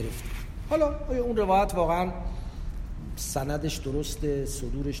گرفته. حالا آیا اون روایت واقعا سندش درسته،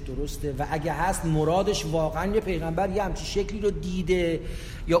 صدورش درسته و اگه هست مرادش واقعا یه پیغمبر یه همچین شکلی رو دیده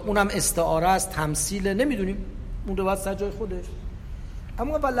یا اونم استعاره است، تمثیله، نمیدونیم، اون روایت سر جای خودش.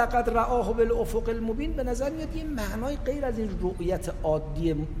 اما ولقد رآه بالافق المبین به نظر میاد یه معنای غیر از این رؤیت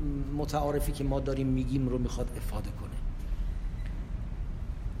عادی متعارفی که ما داریم میگیم رو میخواد افاده کنه.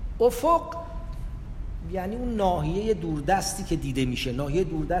 افق یعنی اون ناحیه دوردستی که دیده میشه، ناحیه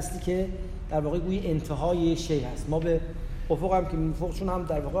دوردستی که در واقع گویی انتهای شی هست. ما به افق هم که افق چون هم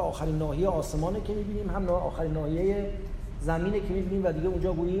در واقع آخرین ناحیه آسمانه که میبینیم، هم آخرین ناحیه زمینه که میبینیم و دیگه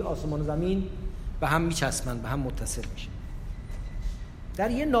اونجا گویی آسمان و زمین به هم میچسبن، به هم متصل میشه.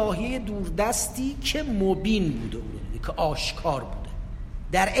 در یه ناحیه دوردستی که مبین بوده، که آشکار بوده،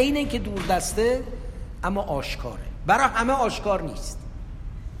 در عین اینکه دوردسته اما آشکاره، برای همه آشکار نیست،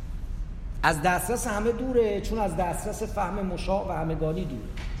 از دسترس همه دوره، چون از دسترس فهم مشاع و همگانی دوره.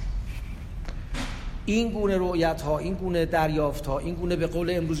 این گونه رؤیت ها، این گونه دریافت ها، این گونه به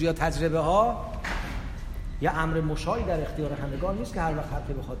قول امروزی ها تجربه ها یا امر مشاعی در اختیار همگان نیست که هر وقت هر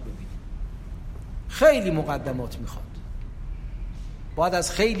که بخواد ببینه. خیلی مقدمات میخواد، باید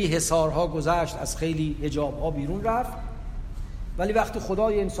از خیلی حصارها گذشت، از خیلی حجابها بیرون رفت. ولی وقتی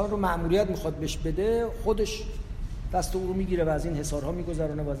خدای انسان رو مأموریت میخواد بهش بده، خودش دست او رو میگیره و از این حصارها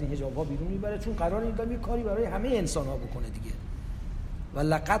میگذرونه و از این حجابها بیرون میبره، چون قراره این کاری برای همه انسانها بکنه دیگه. و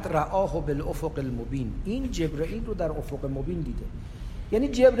لقد رآه بالافق المبین، این جبرئیل رو در افق مبین دیده، یعنی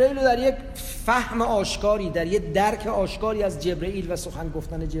جبرئیل رو در یک فهم آشکاری، در یک درک آشکاری از جبرئیل و سخن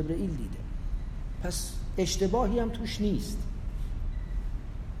گفتن جبرئیل دیده. پس اشتباهی هم توش نیست.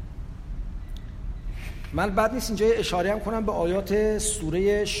 من بعد نیست اینجا اشاره هم کنم به آیات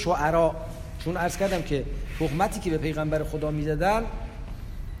سوره شعراء، چون عرض کردم که تهمتی که به پیغمبر خدا می‌زدن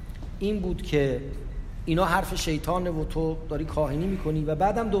این بود که اینا حرف شیطانه و تو داری کاهنی میکنی، و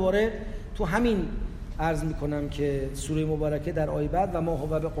بعدم دوباره تو همین عرض میکنم که سوره مبارکه در آیه بعد و ما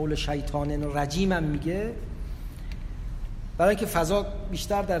هو به قول شیطان رجیم هم میگه، برای اینکه فضا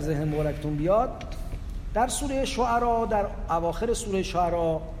بیشتر در ذهن مبارکتون بیاد. در سوره شعرا، در اواخر سوره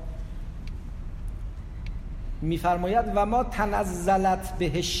شعرا میفرماید و ما تنزلت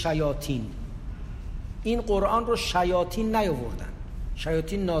به الشیاطین، این قرآن رو شیاطین نیاوردن،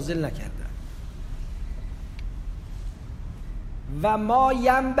 شیاطین نازل نکردن. و ما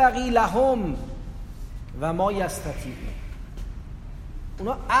ینبغی لهم و ما یستطیعون،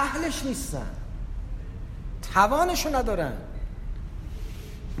 اونا اهلش نیستن، توانشو ندارن.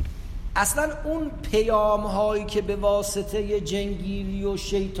 اصلا اون پیام هایی که به واسطه جنگیری و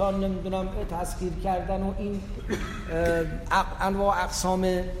شیطان نمیدونم تسخیر کردن و این انواع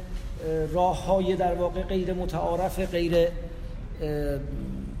اقسام راه های در واقع غیر متعارف، غیر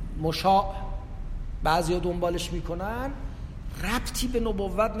مشاع بعضی ها دنبالش میکنن، ربطی به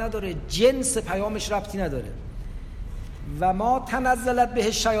نبوت نداره، جنس پیامش ربطی نداره. و ما تنزلت به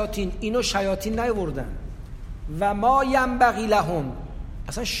الشیاطین، اینو شیاطین نیاوردن. و ما ینبغی لهم،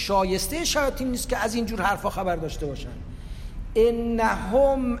 اصلا شایسته شیاطین نیست که از اینجور حرفا خبر داشته باشن.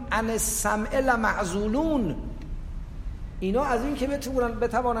 انهم عن السمع لمعزولون، اینا از این که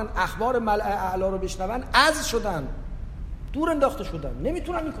بتوانن اخبار ملأ اعلی رو بشنون عزل شدن، دور انداخته شدن،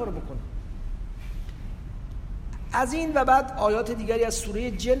 نمیتونن این کارو بکنن. از این و بعد آیات دیگری از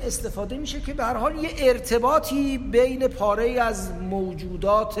سوره جن استفاده میشه که به هر حال یه ارتباطی بین پاره‌ای از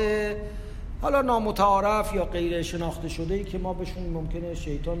موجودات حالا نامتعارف یا غیر شناخته شده‌ای که ما بهشون ممکنه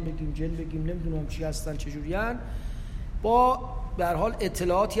شیطان بگیم، جن بگیم، نمیدونم چی هستن چجوریان، با به هر حال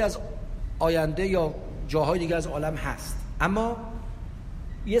اطلاعاتی از آینده یا جاهای دیگه از عالم هست، اما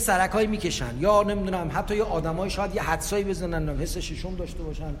یه سرکایی میکشن یا نمیدونم حتی یه آدمای شاید یه حدسایی بزنن، حس ششم داشته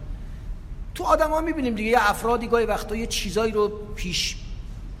باشن. تو آدم‌ها می‌بینیم دیگه یه افرادی گاهی وقتا یه چیزایی رو پیش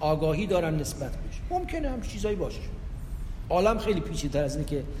آگاهی دارن نسبت بهش، ممکنه هم چیزایی باشه. عالم خیلی پیچیده‌تر از اینه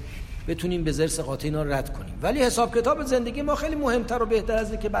که بتونیم به زرس قاطع اینا رو رد کنیم، ولی حساب کتاب زندگی ما خیلی مهمتر و بهتر از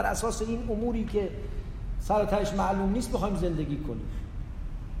اینه که بر اساس این اموری که سر و تهش معلوم نیست بخوایم زندگی کنیم.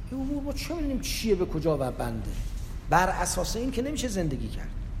 این امور ما چه می‌دونیم چیه، به کجا و بنده، بر اساس این که نمیشه زندگی کرد.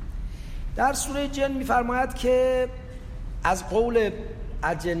 در سوره جن می‌فرماید که از قول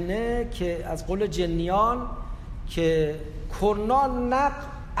اجنه، که از قول جنیان که کرنا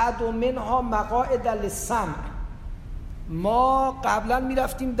نقعد منها مقاعد للسمع، ما قبلا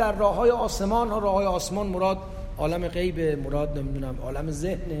میرفتیم در راههای آسمان ها، راههای آسمان مراد عالم غیب، مراد نمیدونم عالم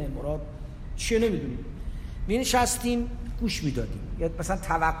ذهن، مراد چیه نمیدونیم، می نشستیم گوش میدادیم، یا مثلا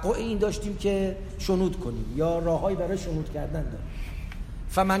توقع این داشتیم که شنود کنیم یا راههایی برای شنود کردن داریم.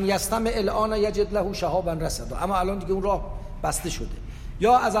 فمن یستمع الان یجد له شهابا رصدا، اما الان دیگه اون راه بسته شده،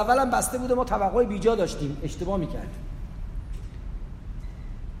 یا از اول هم بسته بوده، ما توقع بیجا داشتیم، اشتباه میکردیم.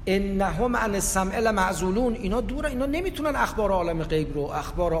 انهم عن السمع لمعزولون، اینا دور، اینا نمیتونن اخبار عالم غیب رو،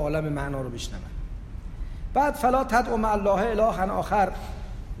 اخبار عالم معنا رو بشنون. بعد فلا تدعوا مع الله الها آخر،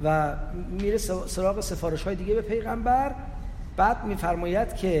 و میره سراغ سفارش های دیگه به پیغمبر. بعد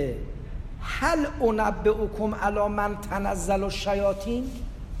میفرماید که هل انبئکم علی من تنزل الشیاطین،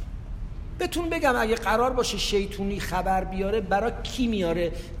 بهتون بگم اگه قرار باشه شیطونی خبر بیاره برای کی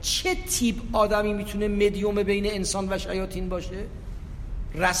میاره، چه تیپ آدمی میتونه مدیوم بین انسان و شیاطین باشه،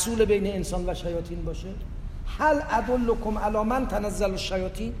 رسول بین انسان و شیاطین باشه. هل ادلکم علی من تنزل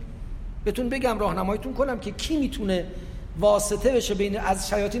الشیاطین، بهتون بگم راهنماییتون کنم که کی میتونه واسطه بشه بین از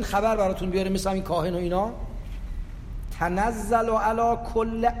شیاطین خبر براتون بیاره، مثل این کاهن و اینا. تنزل علی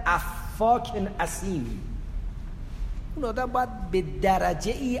کل افاک اثیم، اون آدم باید به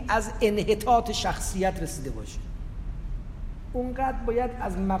درجه ای از انحطاط شخصیت رسیده باشه، اونقدر باید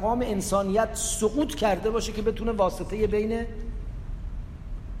از مقام انسانیت سقوط کرده باشه که بتونه واسطه بین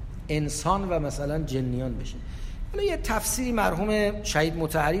انسان و مثلا جنیان بشه. حالا یه تفسیری مرحوم شهید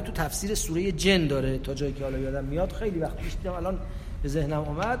مطهری تو تفسیر سوره جن داره، تا جایی که حالا یادم میاد، خیلی وقت پیش دیدم الان به ذهنم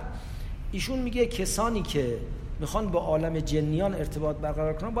اومد. ایشون میگه کسانی که میخوان با عالم جنیان ارتباط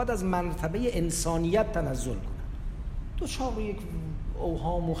برقرار کنن باید از مرتبه انسانیت تنزل کنن، دوچار یک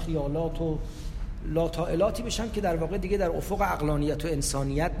اوهام و خیالات و لاتائلاتی بشن که در واقع دیگه در افق عقلانیت و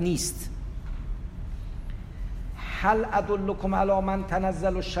انسانیت نیست. هل ادلکم علی من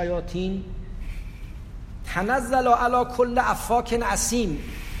تنزل الشیاطین، تنزل علی کل افاک اثیم،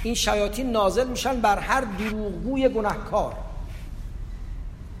 این شیاطین نازل میشن بر هر دروغگوی گناهکار.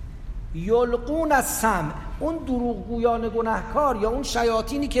 یلقون السمع، اون دروغگویان گناهکار یا اون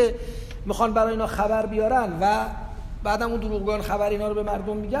شیاطینی که میخوان برای اینا خبر بیارن و بعدم اون دروغگویان خبر اینا رو به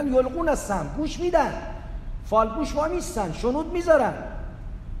مردم میگن، یلقون السمع، گوش میدن، فالگوش وا نیستن، شنود میذارن.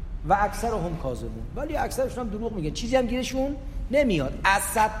 و اکثرهم کاذبون، ولی اکثرشون هم دروغ میگن، چیزی هم گیرشون نمیاد. از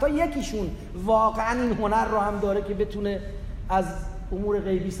 100 تا یکیشون واقعا این هنر رو هم داره که بتونه از امور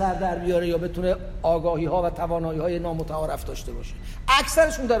غیبی سر در بیاره یا بتونه آگاهی ها و توانایی های نامتعارف داشته باشه.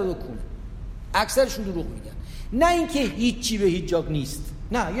 اکثرشون در دکونه، اکثرشون دروغ میگن. نه اینکه هیچی به هیچ جا نیست،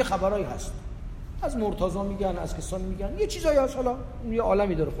 نه، یه خبرایی هست، از مرتضی میگن، از کسان میگن، یه چیزایی هست، حالا اون یه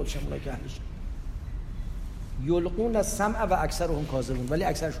عالمی داره خودش، اونایی که اهلش یلقون السمع و اکثرهم کاذبون، ولی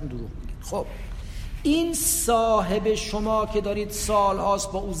اکثرشون دروغ میگن. خب این صاحب شما که دارید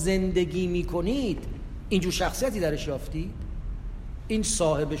سالهاست با او زندگی میکنید، اینجور شخصیتی درش یافتید؟ این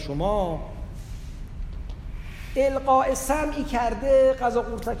صاحب شما القاء سمعی کرده، قضا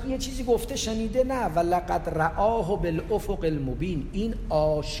قورتکی یه چیزی گفته شنیده؟ نه، ولقد رآه بالافق المبین، این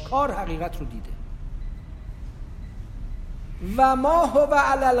آشکار حقیقت رو دیده. و ما هو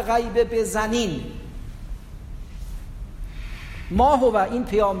علی الغیب بزنین، ما هو، این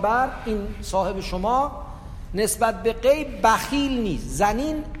پیامبر، این صاحب شما نسبت به غیب بخیل نیست.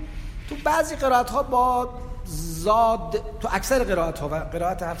 زنین تو بعضی قرائت ها با زاد، تو اکثر قرائت ها و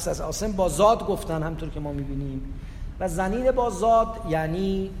قرائت حفص از عاصم با زاد گفتن، همطور که ما میبینیم، و زنین با زاد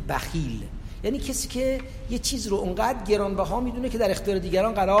یعنی بخیل، یعنی کسی که یه چیز رو اونقدر گرانبها میدونه که در اختیار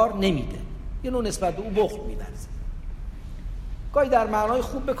دیگران قرار نمیده، یه نوع نسبت به او بخل می‌ورزه. گاهی در معنای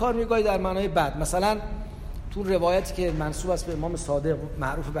خوب به کار میره، گاهی در معنای بد. مثلا تو روایتی که منسوب است به امام صادق،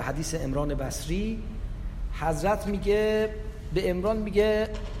 معروف به حدیث عمران بصری، حضرت میگه به عمران، میگه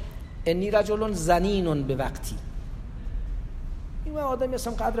انی رجل زنین به وقتی، این من آدمی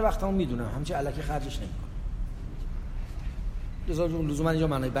هستم قدر وقتمو میدونم، همچه الکی خرجش نمیکنم. لزوما اینجا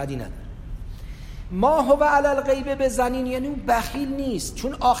معنای بدی نداره. ما هو علی الغیب بزنین، یعنی اون بخیل نیست،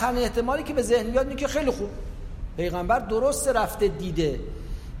 چون آخرین احتمالی که به ذهن میاد اینه که خیلی خوب پیغمبر درست رفته دیده،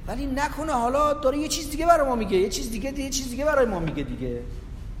 ولی نکنه حالا داره یه چیز دیگه برای ما میگه، یه چیز دیگه برای ما میگه دیگه.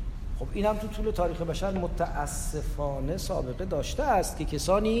 خب این هم تو طول تاریخ بشر متاسفانه سابقه داشته است که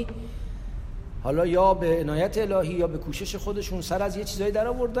کسانی حالا یا به عنایت الهی یا به کوشش خودشون سر از یه چیزایی در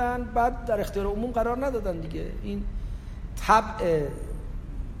آوردن، بعد در اختیار عموم قرار ندادن دیگه. این طبع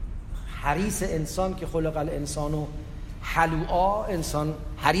حریص انسان که خلق الانسان حلوعا، انسان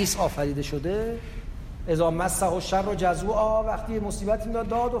حریص آفریده شده، اذا مسه الشر جزوعا، وقتی مصیبتی میاد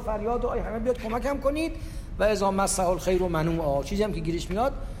داد و فریاد و آی همه بیاد کمکم کنید، و اذا مسه الخیر منوعا، چیزی هم که گیرش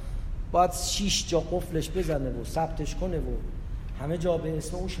میاد باید 6 جا قفلش بزنه و ثبتش کنه و همه جا به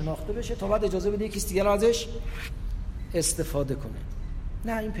اسم اون شناخته بشه تا بعد اجازه بده کسی دیگر ازش استفاده کنه.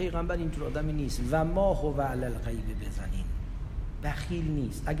 نه، این پیغمبر اینطور آدمی نیست. و ما هو علی الغیب بزنین، بخیل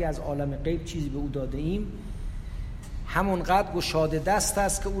نیست. اگه از عالم غیب چیزی به او داده ایم، همونقدر گشاده دست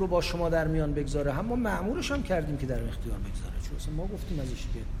است که او رو با شما در میان بگذاره، هم ما مأمورش هم کردیم که در اختیار بگذاره، چون اصلا ما گفتیم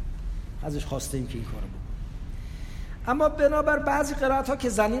ازش خواستیم که این کارو بکنه. اما بنابر بعضی قرائت ها که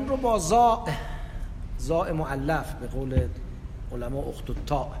زنین رو با زاء مؤلف به قول علما اخت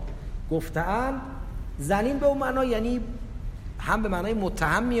التاء گفتن، زنین به اون معنا یعنی هم به معنای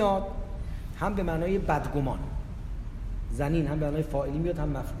متهم میاد، هم به معنای بدگمان. زنین هم به معنای فاعلی میاد، هم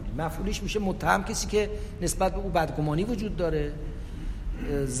مفعولی. مفعولیش میشه متهم، کسی که نسبت به او بدگمانی وجود داره.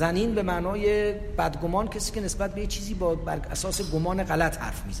 زنین به معنای بدگمان، کسی که نسبت به یه چیزی بر اساس گمان غلط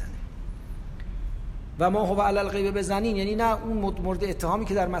حرف میزنه. و ما هو علی الغیب بزنین یعنی نه اون مورد اتهامی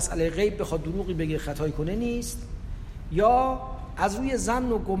که در مسئله غیب بخواد دروغی بگه، خطایی کنه نیست، یا از روی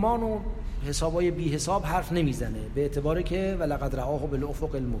ظن و گمان و حسابای بی حساب حرف نمیزنه، به اعتباری که ولقد رآه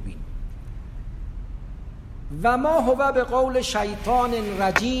بالافق المبین. و ما هو به قول شیطان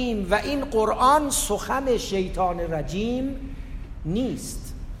رجیم، و این قرآن سخن شیطان رجیم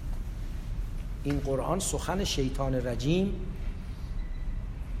نیست. این قرآن سخن شیطان رجیم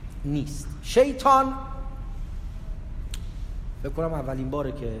نیست. شیطان بکنم اولین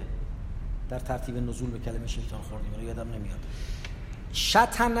باره که در ترتیب نزول به کلمه شیطان خوردیم، یادم نمیاد.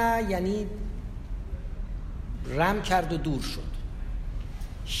 شطنه یعنی رم کرد و دور شد.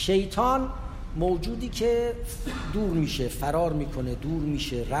 شیطان موجودی که دور میشه، فرار میکنه، دور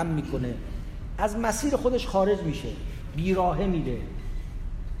میشه، رم میکنه، از مسیر خودش خارج میشه، بیراهه میره،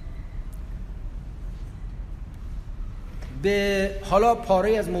 به حالا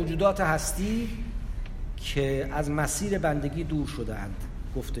پاره از موجودات هستی که از مسیر بندگی دور شده‌اند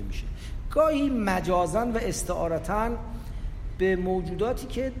گفته میشه. گاهی مجازاً و استعارتاً به موجوداتی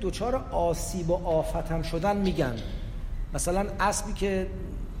که دچار آسیب و آفت هم شدن میگن. مثلا اسبی که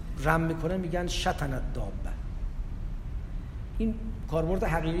رم میکنه میگن شطنت دابه. این کاربرد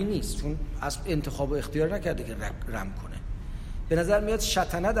حقیقی نیست، چون اسب انتخاب و اختیار نکرده که رم کنه. به نظر میاد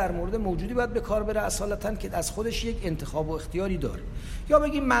شطنه در مورد موجودی باید به کار بره اصالتاً که از خودش یک انتخاب و اختیاری داره. یا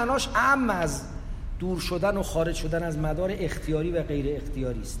بگیم معناش اعم از دور شدن و خارج شدن از مدار اختیاری و غیر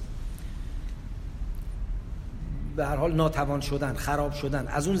اختیاری است. به هر حال ناتوان شدن، خراب شدن،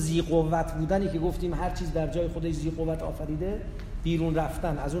 از اون ذی قوت بودنی که گفتیم هر چیز در جای خودش ذی قوت آفریده بیرون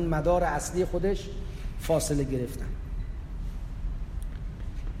رفتن، از اون مدار اصلی خودش فاصله گرفتن.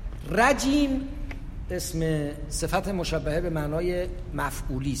 رجیم اسم صفت مشبهه به معنای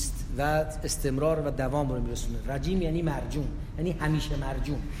مفعولی است و استمرار و دوام رو میرسونه. رجیم یعنی مرجوم، یعنی همیشه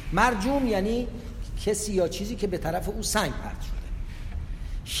مرجوم. مرجوم یعنی کسی یا چیزی که به طرف او سنگ پرت شده.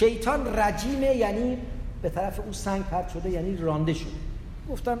 شیطان رجیمه، یعنی به طرف او سنگ پرت شده، یعنی رانده شده.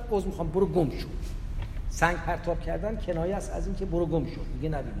 گفتن عذر میخوام برو گم شو. سنگ پرتاب کردن کنایه است از این که برو گم شو، دیگه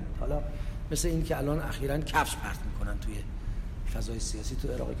نبینید. حالا مثل این که الان اخیراً کفش پرت میکنن توی فضای سیاسی. تو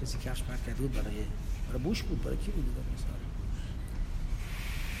عراق کسی کفش پرت کرده بود، برای بوش بود، برای کی بود مثلا.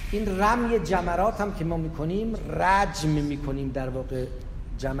 این رمی جمرات هم که ما میکنیم، رجم میکنیم، در واقع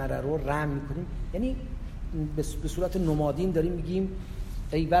جمره رو رم میکنیم، یعنی به صورت نمادین داریم میگیم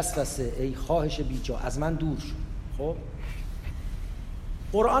ای وسوسه، ای خواهش بیجا، از من دور شو. خب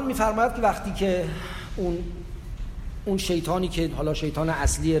قرآن میفرماید که وقتی که اون شیطانی که حالا شیطان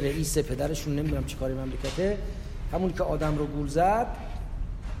اصلی رئیس پدرشون، نمیدونم چه کاری مملکته، همون که آدم رو گول زد،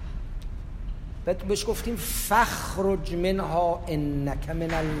 بعد بهش گفتیم فخرج منها انک من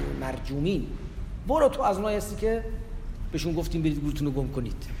المرجومین، برو تو از اونایی هستی که بهشون گفتیم برید گورتون رو گم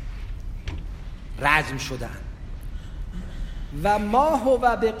کنید، رجم شدن. و ما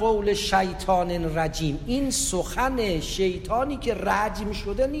هو به قول شیطان رجیم، این سخن شیطانی که رجم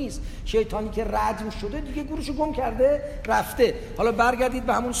شده نیست. شیطانی که رجم شده دیگه گورشو گم کرده رفته. حالا برگردید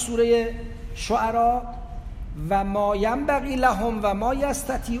به همون سوره شعرا، و ما ینبغی لهم و ما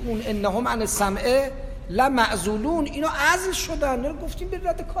یستطیعون انهم عن السمع لمعزولون، اینو عزل شدن. رو گفتیم برید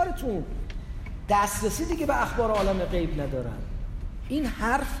رد کارتون، دسترسی دیگه به اخبار عالم غیب ندارن. این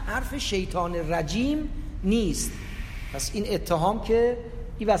حرف شیطان رجیم نیست. پس این اتهام که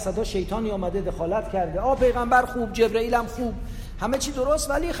این وسطا شیطانی آمده دخالت کرده، پیغمبر خوب، جبرئیل هم خوب، همه چی درست،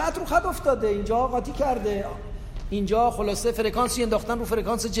 ولی خط رو خط افتاده، اینجا قاطی کرده، اینجا خلاصه فرکانسی انداختن رو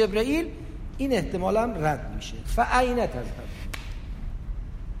فرکانس جبرئیل، این احتمالاً رد میشه. فاین تذهبون،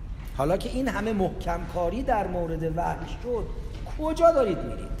 حالا که این همه محکم کاری در مورد وحی شد، کجا دارید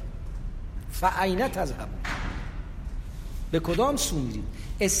میرید؟ فاین تذهبون، به کدام سو میرید؟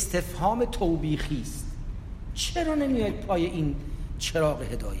 استفهام توبیخی است. چرا نمیاید پای این چراغ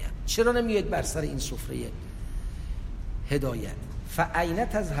هدایت؟ چرا نمیاید بر سر این سفره هدایت؟ فاین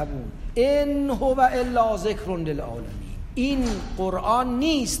تذهبون ان هو الا ذکر للعالمین، این قرآن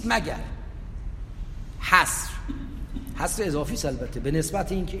نیست مگر حصر اضافی است، البته به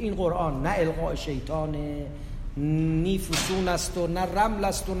نسبت این که این قرآن نه القاء شیطانه، نی فسون است و نه رمل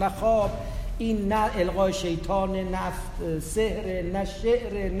است و نه خواب، این نه القاء شیطانه، نه سحر، نه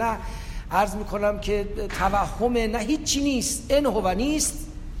شعر، نه عرض میکنم که توهمه، نه هیچی نیست. این هو نیست،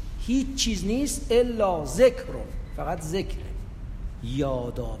 هیچ چیز نیست الا ذکر، فقط ذکر،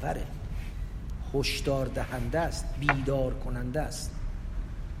 یادآوره، هشدار دهنده است، بیدار کننده است.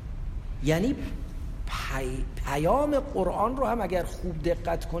 یعنی پیام قرآن رو هم اگر خوب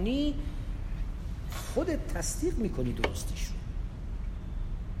دقت کنی خودت تصدیق میکنی درستیش رو.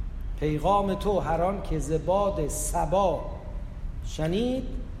 پیغام تو هر آن که ز باد صبا شنید،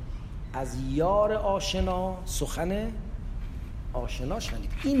 از یار آشنا سخن آشنا شنید.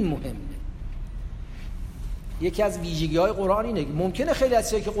 این مهمه. یکی از ویژگی‌های قرآن اینه که ممکنه خیلی از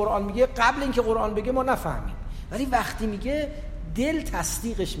چیزایی که قرآن میگه قبل اینکه قرآن بگه ما نفهمیم، ولی وقتی میگه دل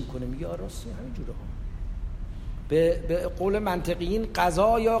تصدیقش میکنه، میگه راستی همین جوره ها. به قول منطقیین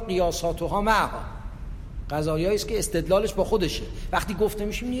قضا یا قیاساتها معها، قضایایی است که استدلالش با خودشه، وقتی گفته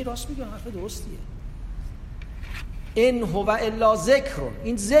میشه میگه راست میگه، حرف درستیه. ان هو الا ذکر،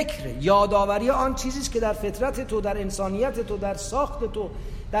 این ذکر، یادآوری آن چیزی است که در فطرت تو، در انسانیت تو، در ساخت تو،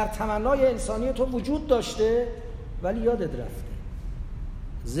 در تمنای انسانی تو وجود داشته ولی یادت رفته.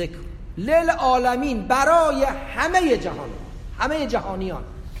 ذکر للعالمین، برای همه جهان، همه جهانیان.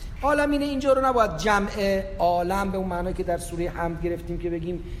 عالمین اینجا رو نباید جمع عالم به اون معنی که در سوره حمد گرفتیم که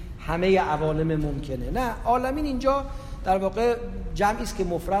بگیم همه عوالم ممکنه، نه، عالمین اینجا در واقع جمعی است که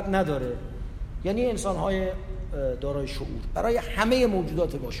مفرد نداره، یعنی انسان‌های دارای شعور، برای همه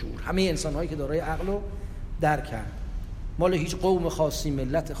موجودات با شعور، همه انسان‌هایی که دارای عقل و درکن، مال هیچ قوم خاصی،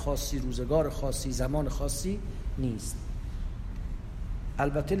 ملت خاصی، روزگار خاصی، زمان خاصی نیست.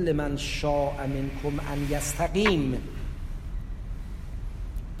 البته لمن شاء منکم ان یستقیم،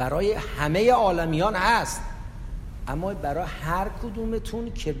 برای همه عالمیان هست، اما برای هر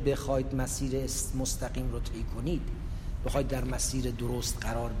کدومتون که بخواید مسیر مستقیم رو طی کنید، بخواید در مسیر درست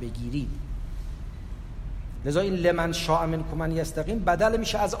قرار بگیرید. لذا این لمن شاء منکم ان یستقیم بدل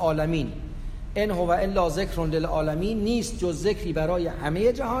میشه از عالمین. ان هو الا ذکر للعالمین، نیست جز ذکری برای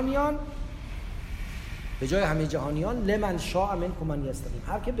همه جهانیان. به جای همه جهانیان لمن شاء منکم ان یستقیم،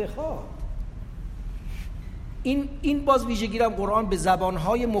 هر که بخواد. این باز ویژگی هم قرآن به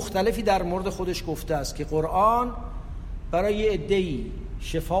زبانهای مختلفی در مورد خودش گفته است که قرآن برای عده‌ای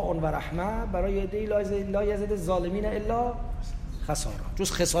شفاء و رحمه، برای عده‌ای لا یزید الظالمین الا خسارا،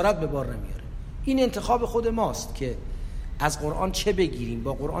 جز خسارت به بار نمیاره. این انتخاب خود ماست که از قرآن چه بگیریم،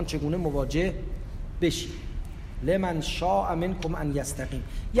 با قرآن چگونه مواجه بشیم. لمن شاء منکم ان یستقیم.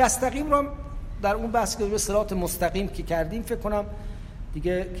 یستقیم رو در اون بحث که به صراط مستقیم که کردیم فکر کنم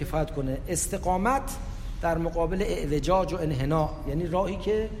دیگه کفایت کنه. استقامت در مقابل اعوجاج و انحناء، یعنی راهی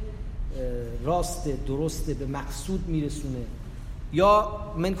که راست درست به مقصود میرسونه. یا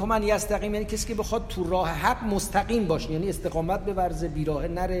منکم ان یستقیم یعنی کسی که بخواد تو راه حق مستقیم باشه، یعنی استقامت به ورزه، بیراه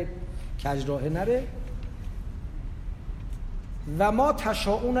نره، کج راه نره. و ما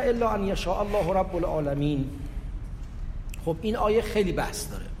تشاءون الا ان یشاء الله رب العالمین. خب این آیه خیلی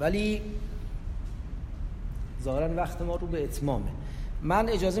بحث داره ولی ظاهرا وقت ما رو به اتمامه. من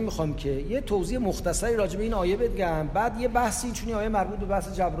اجازه میخوام که یه توضیح مختصری راجع به این آیه بگم، بعد یه بحثی، چون این آیه مربوط به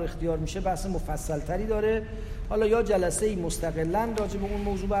بحث جبر و اختیار میشه، بحث مفصل تری داره. حالا یا جلسه‌ای مستقلاً راجع به اون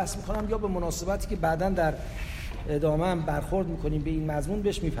موضوع بحث میکنم یا به مناسبتی که بعداً در ادامه هم برخورد میکنیم به این مضمون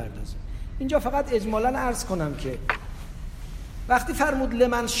بهش میپردازیم. اینجا فقط اجمالاً عرض کنم که وقتی فرمود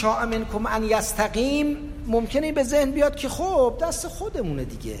لمن شاء منکم ان یستقیم، ممکنه به ذهن بیاد که خب دست خودمونه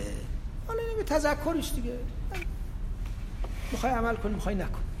دیگه، حالا اینو به تذکرش دیگه، میخوای عمل کنی میخوای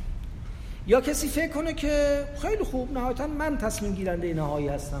نکن. یا کسی فکر کنه که خیلی خوب نهایتا من تصمیم گیرنده نهایی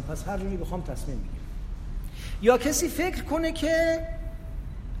هستم، پس هر جوری بخوام تصمیم میگیرم. یا کسی فکر کنه که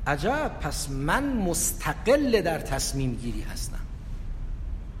عجب پس من مستقل در تصمیم گیری هستم.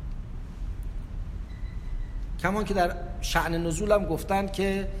 کمان که در شأن نزول هم گفتن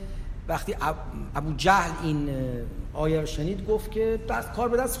که وقتی ابو جهل این آیه رو شنید گفت که کار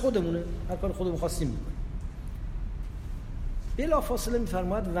به دست خودمونه، هر کار خودمون خواستیم میکنیم. بلا فاصله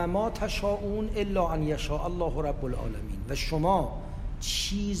میفرماید و ما تشاءون الا ان یشاء الله رب العالمین، و شما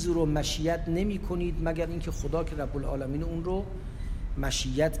چیز رو مشیت نمی کنید مگر اینکه خدا که رب العالمین اون رو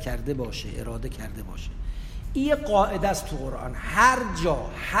مشیت کرده باشه، اراده کرده باشه. این قاعده است تو قرآن، هر جا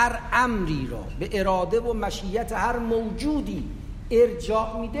هر امری را به اراده و مشیت هر موجودی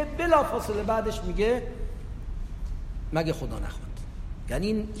ارجاع میده بلا فاصله بعدش میگه مگه خدا نخواند.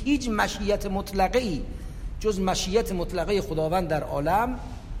 یعنی هیچ مشیت مطلقه‌ای جز مشیت مطلقه خداوند در عالم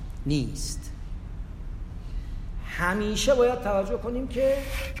نیست. همیشه باید توجه کنیم که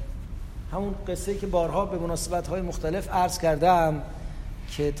همون قصه‌ای که بارها به مناسبت‌های مختلف عرض کردم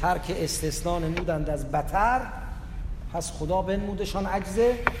که ترک استثناء نمودند از بتر، پس خدا بنمودشان عجز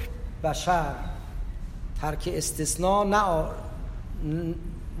بشر. ترک استثناء نه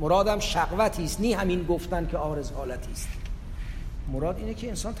مرادم شقوتی است، نی همین گفتن که عارض حالتی است. مراد اینه که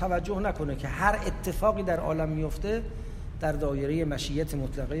انسان توجه نکنه که هر اتفاقی در عالم میفته در دایره مشیت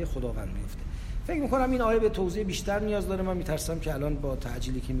مطلقه خداوند میفته. فکر میکنم این آیه به توضیح بیشتر نیاز داره. من میترسم که الان با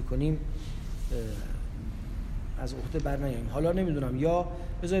تعجیلی که میکنیم از عهده برنیاییم. حالا نمیدونم، یا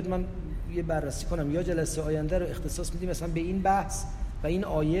بذارید من یه بررسی کنم، یا جلسه آینده رو اختصاص میدیم مثلا به این بحث و این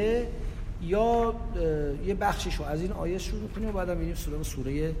آیه، یا یه بخششو از این آیه شروع کنیم و بعدا میریم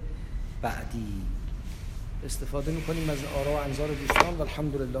سوره بعدی. استفاده میکنیم از آرا و انظار دوستان و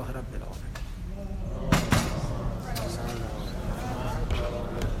الحمدلله رب العالمین.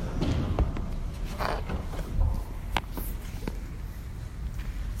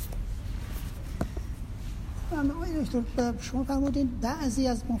 آقای دکتر شما فرمودین بعضی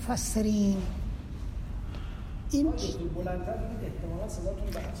از مفسرین این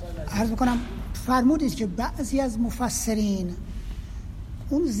عرض میکنم فرمودید که بعضی از مفسرین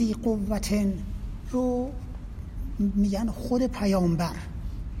اون ذی قوتن رو میگن خود پیامبر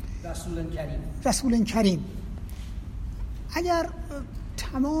رسول کریم. اگر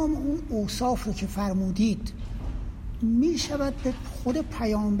تمام اون اوصاف رو که فرمودید میشود به خود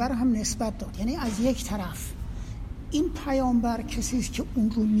پیامبر هم نسبت داد، یعنی از یک طرف این پیامبر کسی است که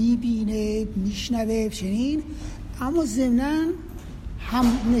اون رو میبینه میشنوه چنین، اما ضمناً هم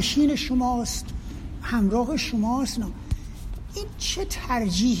نشین شماست، همراه شماست. این چه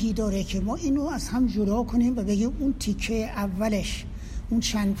ترجیحی داره که ما اینو از هم جدا کنیم و بگیم اون تیکه اولش اون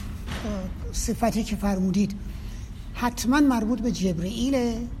چند صفتی که فرمودید حتما مربوط به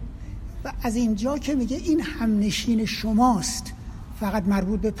جبرئیله و از اینجا که میگه این همنشین شماست فقط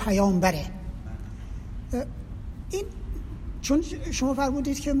مربوط به پیامبره؟ این چون شما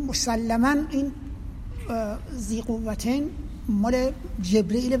فرمودید که مسلماً این ذی قوتین مال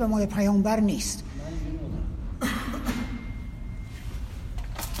جبرئیل و مال پیامبر نیست.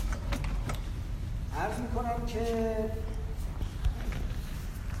 عرض میکنم که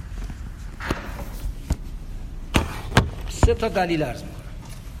 3 تا دلیل عرض میکنم.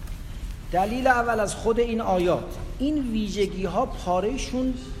 دلیل اول از خود این آیات، این ویژگی ها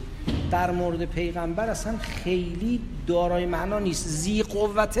پارهشون در مورد پیغمبر اصلا خیلی دارای معنا نیست. ذی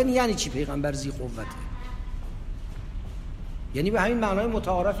قوته یعنی چی پیغمبر ذی قوته؟ یعنی به همین معنای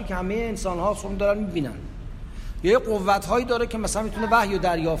متعارفی که همه انسان ها خودشون دارن میبینن. یه قوت هایی داره که مثلا میتونه وحی رو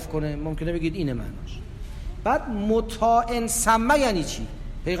دریافت کنه، ممکنه بگید اینه معناش. بعد مطاع ثمه یعنی چی؟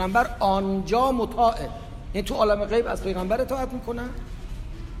 پیغمبر آنجا مطاعه، یعنی تو عالم غیب از پیغمبر اطاعت میکنن،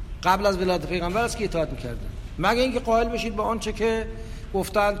 قبل از ولادت پیغمبر است که اطاعت میکردن، مگه اینکه قائل بشید به آنچه که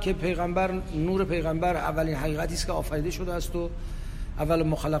گفتند که پیغمبر، نور پیغمبر اولین حقیقتی است که آفریده شده است و اول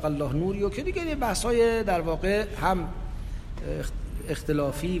ما خلق الله نوری، و که دیگه یه بحث‌های در واقع هم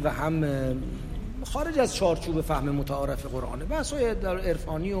اختلافی و هم خارج از چارچوب فهم متعارف قرآنه، بحث‌های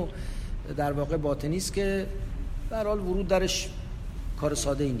عرفانی و در واقع باطنی است که به هر حال ورود درش کار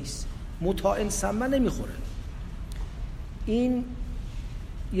ساده ای نیست. مطاع ثمه نمیخوره. این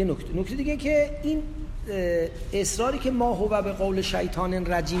یه نکته دیگه که این اصراری که ما هو به قول شیطان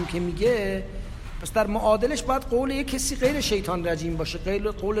رجیم که میگه، پس در معادلش باید قول یک کسی غیر شیطان رجیم باشه،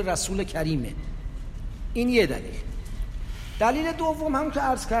 غیر قول رسول کریمه. این یه دلیل دوم هم که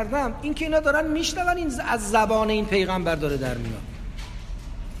عرض کردم، این که اینا دارن میشنون این از زبان این پیغمبر داره در میاد.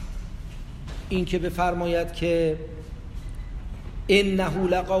 این که بفرماید که انه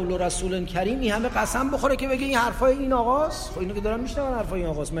لقول رسول کریم، این همه قسم بخوره که بگه این حرفای این آقاست. خب اینو که دارن میشنون حرفای این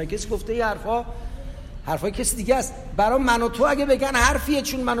آقاست، مگه کسی گفته این حرفای کسی دیگه است؟ برای من و تو اگه بگن حرفیه،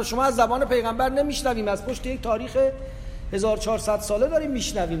 چون من و شما از زبان پیغمبر نمیشنویم، از پشت یک تاریخ 1400 ساله داریم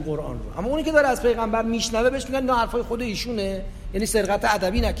میشنویم قرآن رو، اما اونی که داره از پیغمبر میشنوه بهش میگن نه حرفای خود ایشونه، یعنی سرقت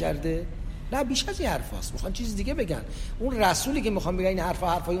ادبی نکرده. نه، بیش از این حرفاست، میخوان چیز دیگه بگن. اون رسولی که میخوان بگن این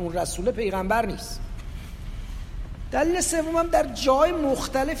حرفای اون رسول پیغمبر نیست. دلیل سومم در جای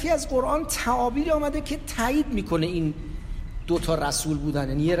مختلفی از قرآن تعابیر آمده که تایید میکنه این دو تا رسول بودن،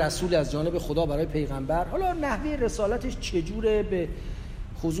 یعنی یه رسول از جانب خدا برای پیغمبر، حالا نحوه رسالتش چجوره، به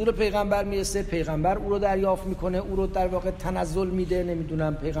حضور پیغمبر میرسه، پیغمبر او رو دریافت میکنه، او رو در واقع تنزل میده،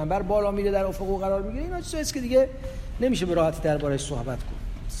 نمیدونم پیغمبر بالا میره در افق قرار میگیره، اینا چیزاییه که دیگه نمیشه به راحتی درباره‌اش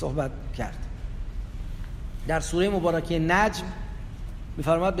صحبت کرد. در سوره مبارکه نجم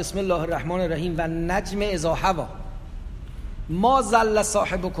میفرماد بسم الله الرحمن الرحیم و نجم اذا هوا ما ضل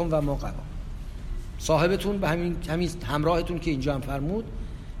صاحبکم و ما غوا. صاحبتون به همین همراهتون که اینجا هم فرمود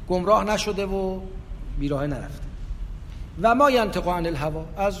گمراه نشده و بیراه نرفته. و ما ینطق عن الهوا،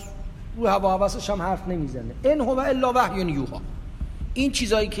 از روی هوا هوسش هم حرف نمیزنه. ان هو الا وحی یوحی، این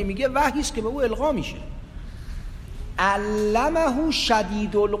چیزایی که میگه وحی است که به او القا میشه. علمه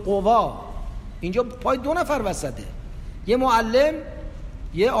شدید القوا، اینجا پای دو نفر وسطه، یه معلم،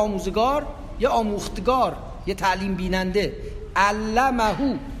 یه آموزگار، یه آموختگار، یه تعلیم بیننده.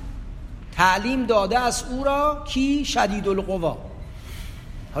 علمه، تعلیم داده از او را کی؟ شدید القوا.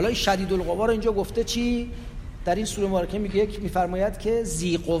 حالا این شدید القوا رو اینجا گفته چی؟ در این سوره مبارکه میفرماید که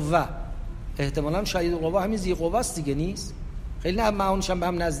ذی قوه، احتمالاً شدید القوا همین ذی قوه است دیگه، نیست؟ خیلی نه معانیش هم به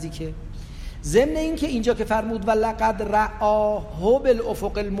هم نزدیکه. ضمن این که اینجا که فرمود و لقد رآه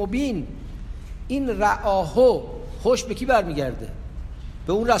بالافق المبین، این رآه خوش به کی برمیگرده؟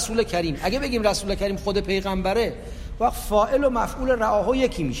 به اون رسول کریم. اگه بگیم رسول کریم خود پیغمبره، وقت فاعل و مفعول رآه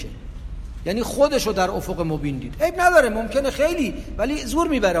یکی میشه، یعنی خودشو در افق مبین دید. عیب نداره، ممکنه خیلی، ولی زور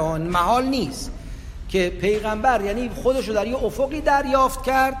میبره، آن محال نیست که پیغمبر یعنی خودشو در یه افقی دریافت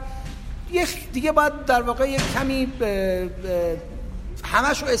کرد. دیگه باید در واقع یک کمی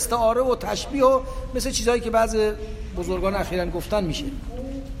همشو استعاره و تشبیه و مثل چیزایی که بعض بزرگان اخیراً گفتن میشه.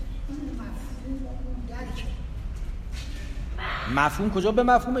 مفهوم کجا به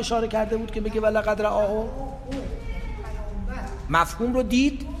مفهوم اشاره کرده بود که بگه ولقد رآه؟ مفهوم رو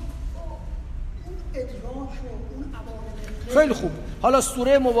دید. خیلی خوب. حالا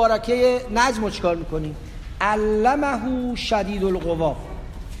سوره مبارکه نجم رو چیکار میکنیم؟ علمه شدید القوا،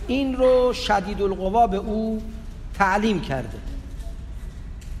 این رو شدید القوا به او تعلیم کرده.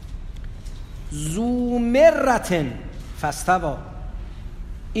 ذو مرة فاستوی،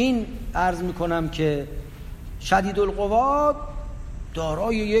 این عرض میکنم که شدید القوا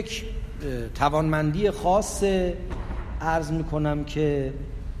دارای یک توانمندی خاصه، عرض میکنم که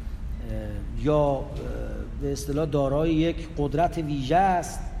یا به اصطلاح دارای یک قدرت ویژه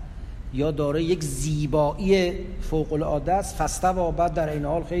است، یا دارای یک زیبایی فوق العاده است. فاستوی بعد در این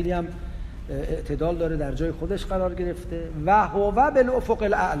حال خیلی هم اعتدال داره، در جای خودش قرار گرفته. و هو بالافق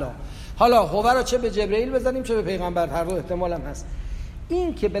الاعلی، حالا هو رو چه به جبرئیل بزنیم چه به پیغمبر، هر دو احتمال هم هست.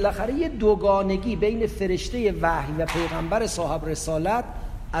 این که بالاخره یه دوگانگی بین فرشته وحی و پیغمبر صاحب رسالت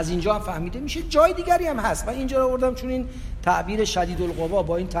از اینجا هم فهمیده میشه. جای دیگری هم هست، من اینجا رو آوردم چون این تعبیر شدید القوا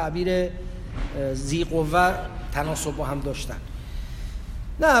با این تعبیر ذی قوه تناسب با هم داشتن.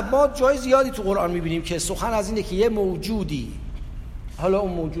 نه، ما جای زیادی تو قرآن میبینیم که سخن از اینه که یه موجودی، حالا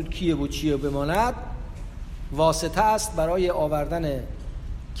اون موجود کیه و چیه بماند، واسطه است برای آوردن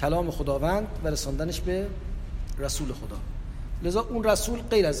کلام خداوند و رساندنش به رسول خدا. لذا اون رسول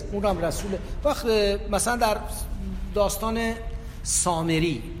غیر از اون هم رسول. وقت مثلا در داستان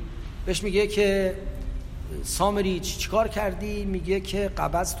سامری بهش میگه که سامری چیکار کردی؟ میگه که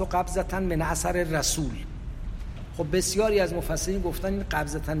قبضت و قبضتا من اثر رسول. خب بسیاری از مفسرین گفتن این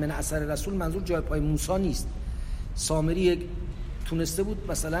قبضتا من اثر رسول منظور جای پای موسی نیست. سامری تونسته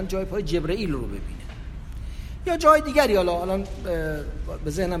بود مثلا جای پای جبرئیل رو ببینه یا جای دیگری. الان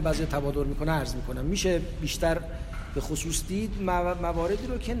به ذهنم بعضی تبادر میکنه، عرض میکنم میشه بیشتر به خصوص دید مواردی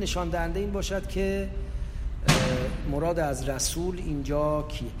رو که نشان دهنده این باشد که مراد از رسول اینجا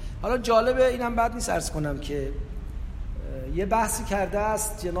کیه. حالا جالبه، اینم بعد نیست عرض کنم که یه بحثی کرده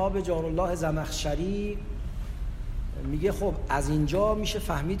است جناب جارالله زمخشری، میگه خب از اینجا میشه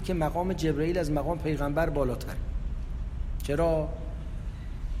فهمید که مقام جبرئیل از مقام پیغمبر بالاتر. چرا؟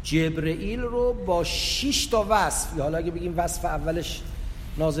 جبرئیل رو با 6 تا وصف، یا حالا اگه بگیم وصف اولش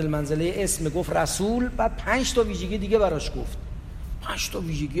نازل منزله اسم گفت رسول، بعد 5 تا ویژگی دیگه براش گفت، 5 تا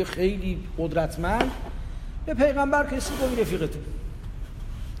ویژگی خیلی قدرتمند. به پیغمبر کسی گفت رفیقته،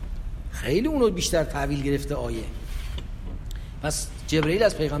 خیلی اونو بیشتر تحویل گرفته آیه. پس جبرئیل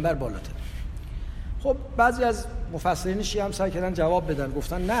از پیغمبر بالاتر. خب بعضی از مفسرین شیعه هم سعی کردن جواب بدن،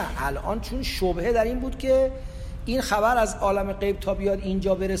 گفتن نه، الان چون شبهه در این بود که این خبر از عالم غیب تا بیاد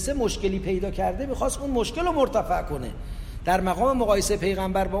اینجا برسه مشکلی پیدا کرده، می‌خواست اون مشکل رو مرتفع کنه، در مقام مقایسه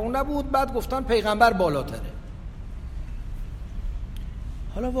پیغمبر با اون نبود. بعد گفتن پیغمبر بالاتره.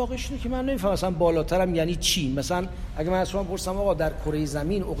 حالا واقعش اینه که من نمی‌فهمم مثلا بالاترم یعنی چی. مثلا اگه من از شما بپرسم آقا در کره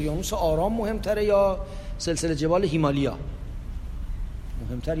زمین اقیانوس آرام مهمتره یا سلسله جبال هیمالیا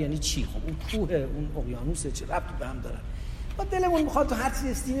مهمتر، یعنی چی؟ خب اون کوه، اون اقیانوسه، چه ربطی به هم داره؟ ما دلمون میخواد تو هر چیز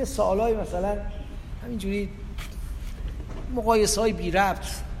استیم سوالای مثلا همینجوری مقایسه‌های بی ربط،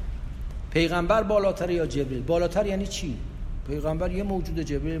 پیغمبر بالاتره یا جبرئیل؟ بالاتر یعنی چی؟ پیغمبر یه موجود،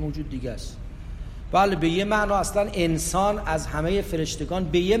 جبرئیل موجود دیگه است. بله، به یه معنا اصلا انسان از همه فرشتگان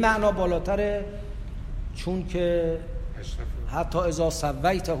به یه معنا بالاتره، چون که حتی اذا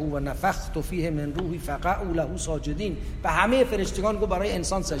سویته و نفخت فیه من روحی فقعوا له ساجدین، به همه فرشتگان گفت برای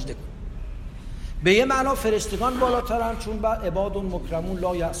انسان سجده کن. به یه معنا فرشتگان بالاترن چون با عباد مکرمون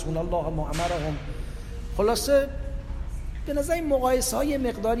لا یعصون الله ما امرهم. خلاصه به نظر این مقایسه های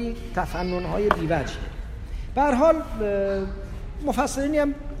مقداری تفنن های بی‌وجهه. به هر حال مفسرینی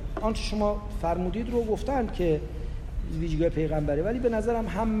هم آنچه شما فرمودید رو گفتن که ویژگی پیغمبره، ولی به نظرم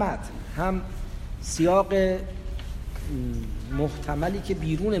هم متن هم سیاق محتملی که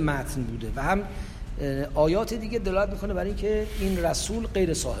بیرون متن بوده و هم آیات دیگه دلالت میکنه برای اینکه این رسول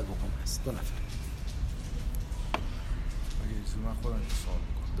غیر صاحب حکم است. 2 نفر. من خودم سوال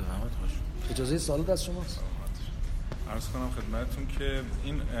میکنم. اجازه سوال از شماست. عرض کنم خدمتتون که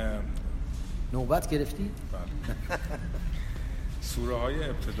این نوبت گرفتی؟ بله. سوره های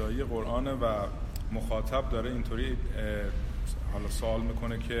ابتدایی قرآن و مخاطب داره اینطوری حالا سوال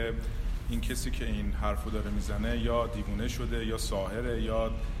میکنه که این کسی که این حرفو داره میزنه یا دیوونه شده یا ساحره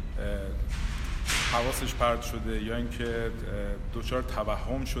یا حواسش پرت شده یا اینکه دچار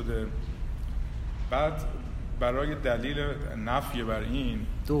توهم شده. بعد برای دلیل نفی بر این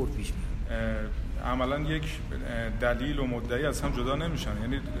دور پیش میاد، عملا یک دلیل و مدعی از هم جدا نمیشن.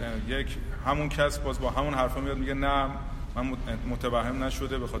 یعنی یک همون کس باز با همون حرفا میاد میگه نه من متوهم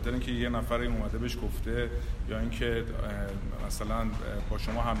نشده به خاطر اینکه یه نفر اومده بهش گفته یا اینکه مثلا با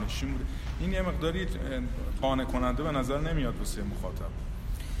شما همنشین بوده. این یه مقداری قانع کننده به نظر نمیاد واسه مخاطب.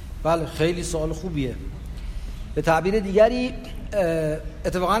 بله، خیلی سوال خوبیه. به تعبیر دیگری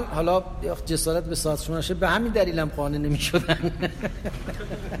اتفاقا حالا جسارت به ساعت شما نشه، به همین دلیلم قانع نمیشدن.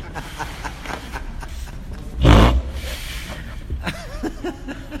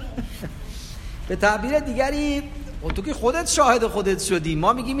 به تعبیر دیگری تو که خودت شاهد خودت شدی،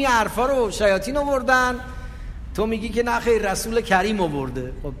 ما میگیم این حرفا رو شیاطین آوردن، تو میگی که نه خیر رسول کریم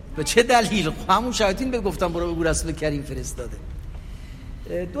آورده. خب به چه دلیل؟ خب همون شیاطین بهت گفتن برو بگو رسول کریم فرستاده.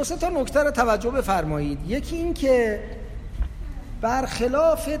 2-3 تا نکته رو توجه بفرمایید. یکی این که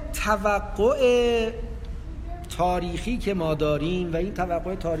برخلاف توقع تاریخی که ما داریم و این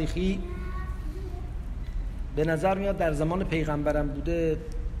توقع تاریخی به نظر میاد در زمان پیغمبرم بوده،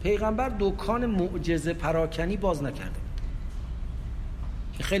 پیغمبر دکان معجزه پراکنی باز نکرده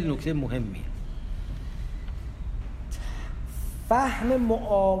که خیلی نکته مهمیه. فهم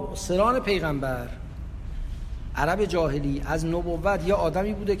معاصران پیغمبر عرب جاهلی از نبوت یا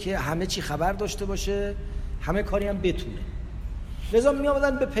آدمی بوده که همه چی خبر داشته باشه، همه کاری هم بتونه. لذا می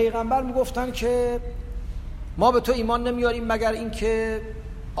آمدن به پیغمبر میگفتن که ما به تو ایمان نمیاریم مگر اینکه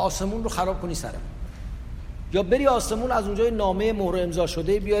آسمون رو خراب کنی سرمون، یا بری آسمون از اونجای نامه مهر امضا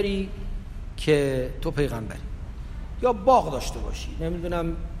شده بیاری که تو پیغمبری، یا باغ داشته باشی،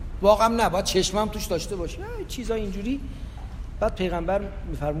 نمیدونم باغم نه باید چشمم توش داشته باشی، چیزای اینجوری. بعد پیغمبر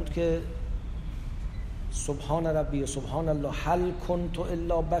میفرمود که سبحان ربی و سبحان الله هل کنت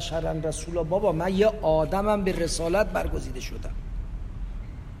الا بشرا رسولا. بابا من یه آدمم به رسالت برگزیده شدم.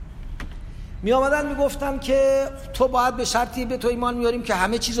 می آمدن میگفتن که تو باید به شرطی به تو ایمان میاریم که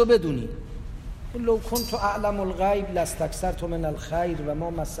همه چیزو بدونی. لو کنت اعلم الغیب لاستکثرت من الخیر و ما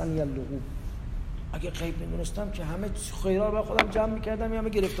مسنی اللغوب. اگه غیب میدونستم که همه خیرها رو برای خودم جمع میکردم، همه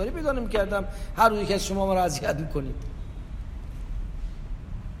گرفتاری پیدا نمیکردم، هر روز یک از شما ما رو اذیت میکنید.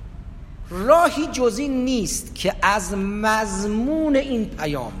 راهی جز این نیست که از مضمون این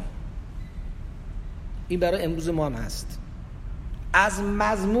پیام، این برای امروز ما هم هست، از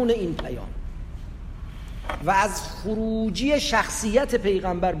مضمون این پیام و از خروجی شخصیت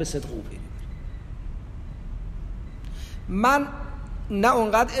پیغمبر به صدق او بریم. من نه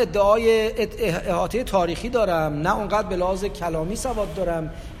اونقدر ادعای احاطه تاریخی دارم، نه اونقدر به لحاظ کلامی سواد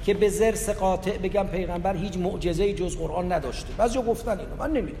دارم که به ضرس قاطع بگم پیغمبر هیچ معجزه‌ای جز قرآن نداشته. بعضیا گفتن اینو، من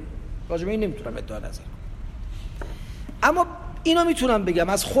نمیدونم، راجع به این نمیتونم ادعا نظر کنم. اما اینو میتونم بگم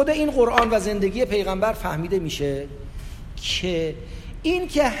از خود این قرآن و زندگی پیغمبر فهمیده میشه که این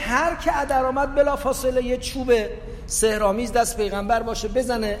که هر که درآمد بلافاصله یه چوب سحرآمیز دست پیغمبر باشه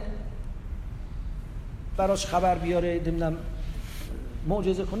بزنه براش خبر بیاره نمیدونم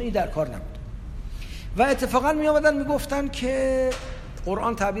معجزه کنه، این در کار نبود. و اتفاقا می آمدن میگفتن که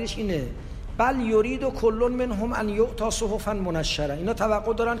قرآن تعبیرش اینه بل یرید کل منهم ان یؤتی صحفا منشره. اینا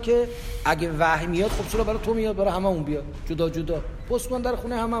توقع دارن که اگه وحی میاد خب چرا برای تو میاد، برای هممون بیاد جدا جدا پست کن در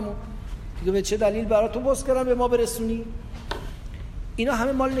خونه هممون دیگه، به چه دلیل برای تو پست کردن به ما برسونی؟ اینا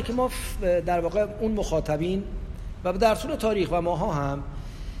همه مال اینه که ما در واقع اون مخاطبین و در طول تاریخ و ماها هم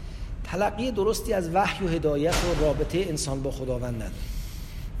تلقی درستی از وحی و هدایت و رابطه انسان با خداوند نداریم.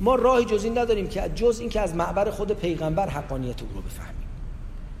 ما راهی جز این نداریم که جز این که از معبر خود پیغمبر حقانیت او رو بفهمیم.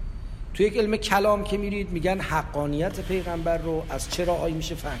 تو یک علم کلام که میرید میگن حقانیت پیغمبر رو از چه راهی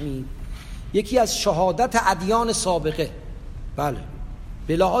میشه فهمید؟ یکی از شهادت ادیان سابقه. بله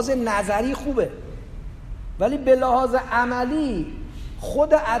به لحاظ نظری خوبه، ولی به لحاظ عملی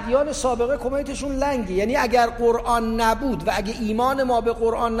خود ادیان سابقه کمیتشون لنگه. یعنی اگر قرآن نبود و اگه ایمان ما به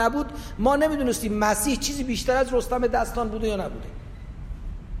قرآن نبود ما نمیدونستیم مسیح چیزی بیشتر از رستم دستان بوده یا نبوده.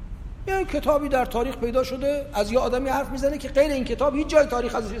 یه کتابی در تاریخ پیدا شده از یه آدمی حرف میزنه که غیر این کتاب هیچ جای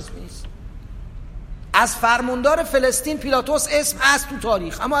تاریخ ازش اسمی نیست. از فرماندار فلسطین پیلاتوس اسم هست تو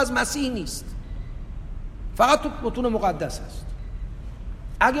تاریخ اما از مسیح نیست، فقط تو متون مقدس هست.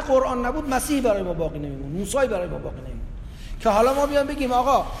 اگه قرآن نبود مسیح برای ما باقی نمیمون، موسی برای ما باقی نمیمون. که حالا ما بیان بگیم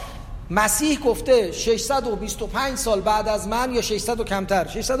آقا مسیح گفته 625 سال بعد از من یا 600 و کمتر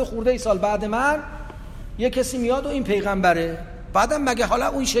 600 خورده ای سال بعد من یه کسی میاد و این پیغمبره، بعدم مگه حالا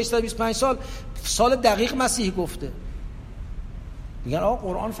اون 625 سال دقیق مسیح گفته؟ میگن آقا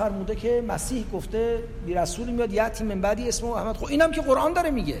قرآن فرموده که مسیح گفته بی رسول میاد یأتی من بعدی اسمه احمد. خب اینم که قرآن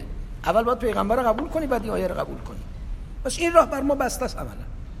داره میگه، اول باید پیغمبر رو قبول کنی بعد این آیه رو قبول کنی. بس این راه بر ما بسته است. عملا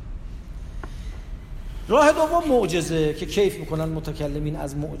راه دوم معجزه که کیف میکنن متکلمین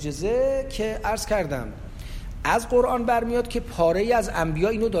از معجزه، که عرض کردم از قرآن برمیاد که پاره‌ای از انبیا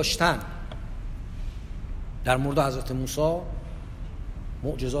اینو داشتن. در مورد حضرت موسی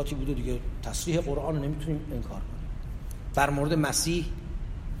معجزاتی بوده دیگه، تصریح قرآن رو نمیتونیم انکار کنیم. در مورد مسیح،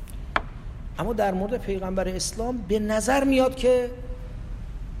 اما در مورد پیغمبر اسلام به نظر میاد که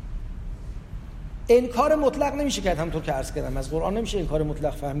انکار مطلق نمیشه کرد. همونطور که عرض کردم از قرآن نمیشه انکار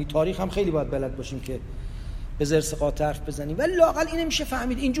مطلق فهمید. تاریخ هم خیلی باید بلد باشیم که به ضرس قاطع حرف بزنیم، ولی لااقل این نمیشه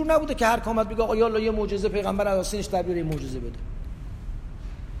فهمید. اینجور نبوده که هر کامت بگه آقا یالا یه معجزه پیغمبر از آستینش در بیاره معجزه بده.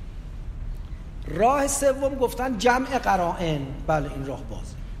 راه سوم گفتن جمع قرائن. بله این راه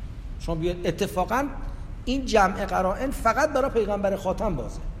بازه. شما بیاد اتفاقا این جمع قرائن فقط برای پیغمبر خاتم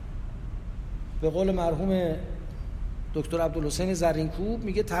بازه. به قول مرحوم دکتر عبدالحسین زرینکوب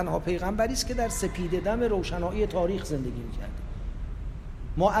میگه تنها پیغمبری است که در سپیده دم روشنایی تاریخ زندگی میکرده.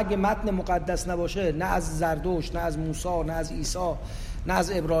 ما اگه متن مقدس نباشه، نه از زردشت، نه از موسی، نه از عیسی، نه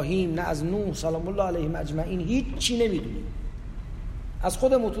از ابراهیم، نه از نوح سلام الله علیهم اجمعین هیچ چی نمیدونیم. از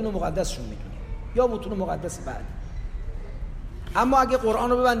خود متون مقدسشون میدونیم یا متون مقدس بعد. اما اگه قرآن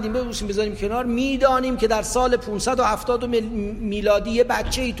رو ببندیم ببوسیم بذاریم کنار، میدانیم که در سال 570 میلادی یه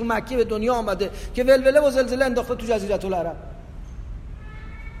بچه‌ای تو مکه به دنیا آمده که ولوله و زلزله انداخته تو جزیره العرب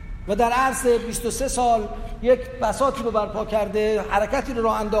و در عرض 23 سال یک بساطی رو برپا کرده، حرکتی رو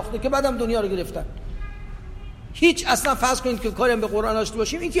راه انداخته که بعدم دنیا رو گرفتن. هیچ اصلا فرض کنید که کاری هم به قرآن داشته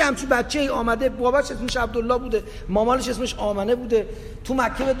باشیم، این که همچین بچه‌ای آمده، باباش اسمش عبدالله بوده، مامانش اسمش آمنه بوده، تو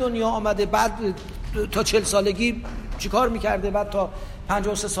مکه به دنیا آمده، بعد تا 40 سالگی چیکار می‌کرده، بعد تا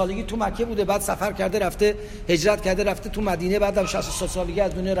 53 سالگی تو مکه بوده، بعد سفر کرده رفته هجرت کرده رفته تو مدینه، بعدم 63 سالگی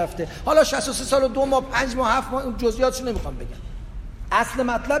از دنیا رفته. حالا 63 سال و 2 ماه 5 ماه 7 ماه اون جزئیاتش نمیخوام بگم. اصل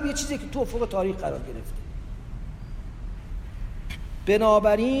مطلب یه چیزی که تو افق تاریخ قرار گرفته.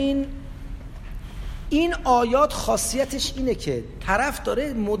 بنابراین این آیات خاصیتش اینه که طرف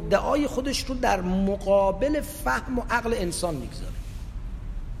داره مدعای خودش رو در مقابل فهم و عقل انسان میگذاره،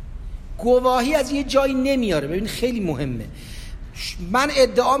 گواهی از یه جایی نمیاره. ببین خیلی مهمه. من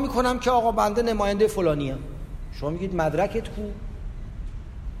ادعا میکنم که آقا بنده نماینده فلانیم، شما میگید مدرکت کو؟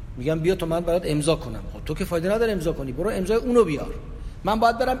 میگم بیا تو من برات امضا کنم. خب تو که فایده نداره امضا کنی، برو امضای اونو بیار. من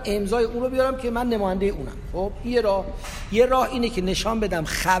باید برم امضای اونو بیارم که من نماینده اونم. خب یه راه اینه که نشان بدم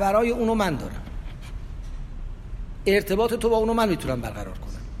خبرای اونو من دارم، ارتباط تو با اونو من میتونم برقرار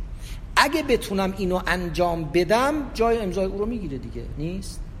کنم. اگه بتونم اینو انجام بدم جای امضای اونو میگیره دیگه،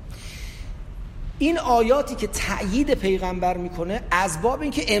 نیست؟ این آیاتی که تأیید پیغمبر میکنه از باب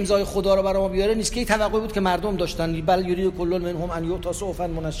این که امضای خدا رو برام بیاره نیست که این توقعی بود که مردم داشتن بل یرید کل منهم ان یؤتی صحفا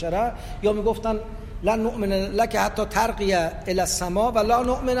منشره، یا میگفتن لا نؤمن لك حتی ترقی الی السما و لا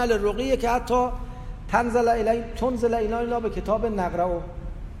نؤمن للرقی که حتی تنزل الینا به کتاب نقرأ.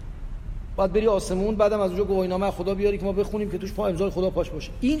 باید بری آسمون، بعدم از اونجا گواهینامه خدا بیاری که ما بخونیم که توش امضای خدا پاش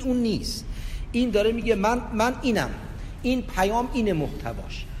باشه. این اون نیست. این داره میگه من اینم، این پیام اینه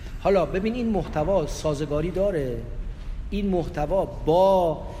محتواش. حالا ببین این محتوا سازگاری داره، این محتوا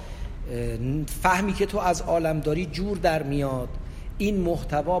با فهمی که تو از عالم داری جور در میاد، این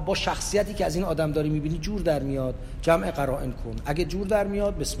محتوا با شخصیتی که از این آدم داری میبینی جور در میاد. جمع قرائن کن، اگه جور در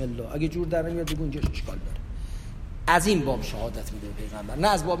میاد بسم الله، اگه جور در نمیاد بگو اینجا اشکال داره. از این باب شهادت میده پیغمبر، نه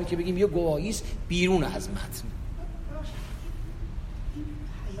از بابی که بگیم یه گواهی است بیرون از متن. این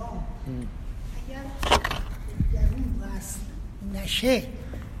پیام اگر درون وصل نشه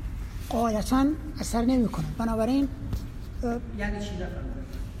قاعدتاً اثر نمیکنه. بنابراین یعنی چی؟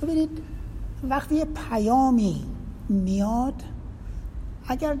 ببینید وقتی یه پیامی میاد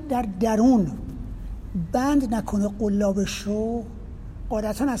اگر در درون بند نکنه قلابش رو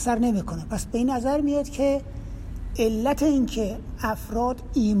قاعدتاً اثر نمیکنه. پس به این نظر میاد که علت این که افراد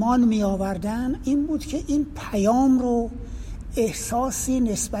ایمان می آوردن این بود که این پیام رو احساسی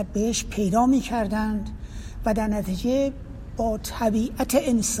نسبت بهش پیدا می کردند و در نتیجه با طبیعت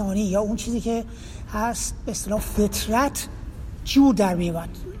انسانی یا اون چیزی که هست به اصطلاح فطرت جور در میاد.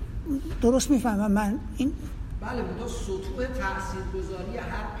 درست میفهمم من این؟ بله، بودا سطوح تاثیرگذاری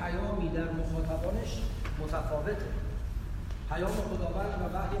هر پیامی در مخاطبانش متفاوته. پیام خداوند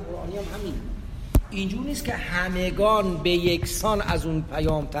و وحی قرآنی هم همین. اینجور نیست که همگان به یکسان از اون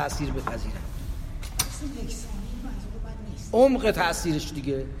پیام تأثیر بپذیرن. عمق تأثیرش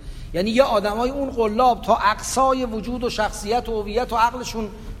دیگه، یعنی یه آدمای اون قلاب تا اقصای وجود و شخصیت و هویت و عقلشون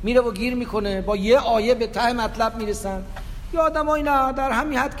میره و گیر میکنه، با یه آیه به ته مطلب میرسن. یه آدمای نه در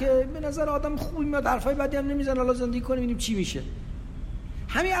همین حد که به نظر آدم خوبی میاد، حرفای بدی هم نمیزنه، حالا زندگی کنیم ببینیم چی میشه.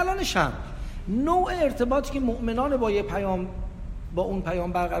 همین الانش هم نوع ارتباطی که مؤمنان با یه پیام با اون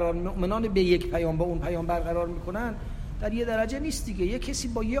پیام برقرار، مؤمنان به یک پیام با اون پیام برقرار میکنن در یه درجه نیست دیگه. یه کسی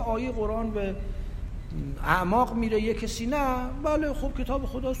با یه آیه قرآن به اعماق میره، یه کسی نه. بله خب کتاب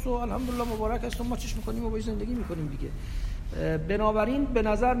خداست و الحمدلله مبارک است و ما چش میکنیم و باید زندگی میکنیم دیگه. بنابراین به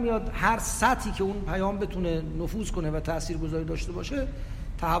نظر میاد هر سطحی که اون پیام بتونه نفوذ کنه و تاثیرگذاری داشته باشه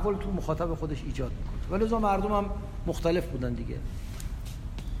تحول تو مخاطب خودش ایجاد میکنه. ولی از مردم هم مختلف بودن دیگه.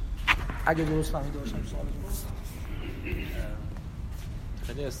 اگه درست فهمیده باشم سوال درست.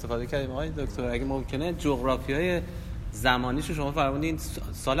 خیلی استفاده کردیم آقای دکتر. اگه ممکنه جغرافیای زمانیشو شما فرمودین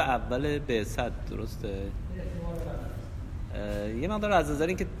سال اول بعثت، درسته؟ یه مقدار از نظر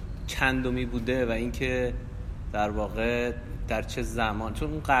اینکه چندمی بوده و اینکه در واقع در چه زمان،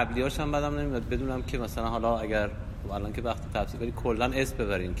 چون اون قبلیاش هم بدم نمیاد بدونم که مثلا حالا اگر الان که وقت تفسیر ولی کلا اسم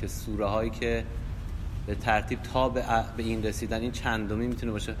ببرین که سوره هایی که به ترتیب تا به این رسیدن این چندمی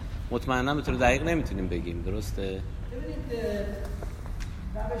میتونه باشه. مطمئنا به طور دقیق نمیتونیم بگیم، درسته؟ ببینید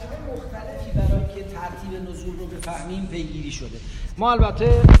روش‌های مختلفی برای که ترتیب نزول رو بفهمیم پیگیری شده. ما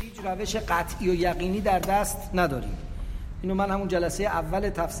البته هیچ روش قطعی و یقینی در دست نداریم. اینو من همون جلسه اول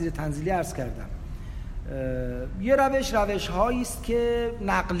تفسیر تنزیلی عرض کردم. یه روش هایی است که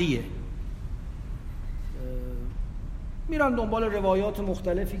نقلیه، میرن دنبال روایات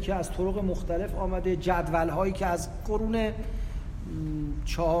مختلفی که از طرق مختلف آمده، جدول هایی که از قرون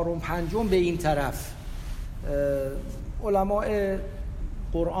 4 و 5 به این طرف علماء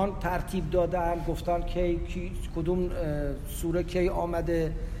قرآن ترتیب دادن، گفتن کدوم سوره کی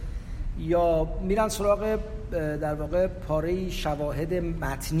آمده، یا میرن سراغ در واقع پاره شواهد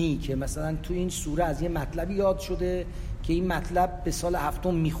متنی که مثلا تو این سوره از یه مطلبی یاد شده که این مطلب به سال 7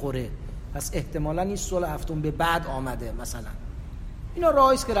 میخوره، پس احتمالاً این سال 7 به بعد آمده مثلا. اینا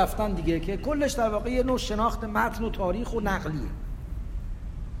راهیست که رفتن دیگه، که کلش در واقع یه نوع شناخت متن و تاریخ و نقلیه.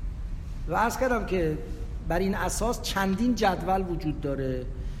 و عرض کردم که بر این اساس چندین جدول وجود داره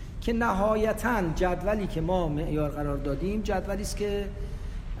که نهایتاً جدولی که ما معیار قرار دادیم جدولی است که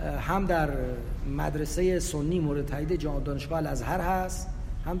هم در مدرسه سنی مورد تایید دانشگاه الازهر هست،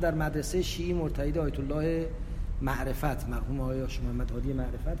 هم در مدرسه شیعی مورد تایید آیت الله معرفت، مرحوم آقای محمد هادی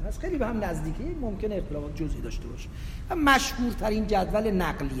معرفت هست. خیلی به هم نزدیکه، ممکنه اختلافات جزئی داشته باشه. مشهورترین جدول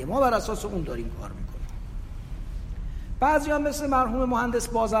نقلیه، ما بر اساس اون داریم کار میکنیم. بعضی هم مثل مرحوم مهندس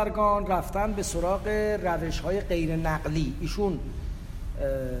بازرگان رفتن به سراغ روش‌های غیر نقلی. ایشون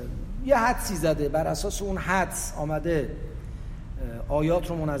یه حدسی زده، بر اساس اون حدس آمده آیات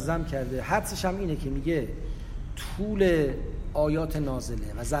رو منظم کرده. حدسش هم اینه که میگه طول آیات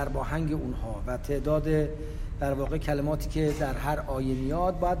نازله و ضرب آهنگ اونها و تعداد در واقع کلماتی که در هر آیه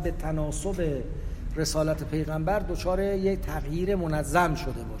میاد باید به تناسب رسالت پیغمبر دچار یک تغییر منظم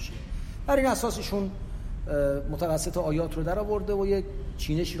شده باشه. بر این اساسشون متوسط آیات رو در آورده و یک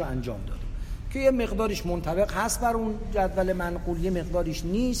چینشی رو انجام داده که یه مقداریش منطبق هست بر اون جدول منقول، یه مقداریش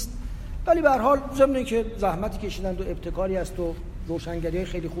نیست. ولی به هر حال ضمن که زحمتی کشیدن و ابتکاری است و روشنگری‌های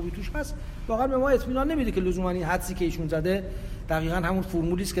خیلی خوبی توش هست، واقعا به ما اطمینان نمیده که لزوما این حدسی که ایشون زده دقیقاً همون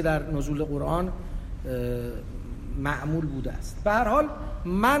فرمولی است که در نزول قرآن معمول بوده است. به هر حال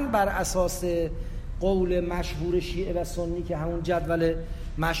من بر اساس قول مشهور شیعه و سنی که همون جدول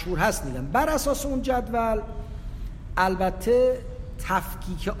مشهور هست میگم، بر اساس اون جدول البته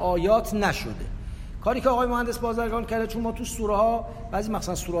تفکیک آیات نشده. کاری که آقای مهندس بازرگان کرده، چون ما تو سوره ها بعضی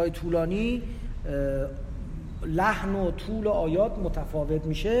مثلا سوره های طولانی لحن و طول آیات متفاوت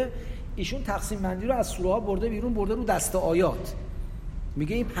میشه، ایشون تقسیم بندی رو از سوره ها برده بیرون، برده رو دسته آیات.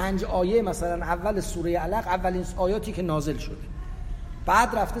 میگه این 5 آیه مثلا اول سوره علق اولین آیاتی که نازل شده،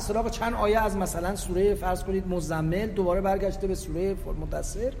 بعد رفته سراغ چند آیه از مثلا سوره فرض کنید مزمل، دوباره برگشته به سوره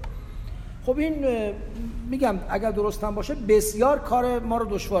مدثر. خب این میگم اگر درست هم باشه بسیار کار ما رو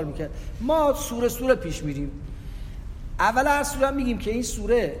دشوار میکنه. ما سوره پیش میریم. اول هر سوره میگیم که این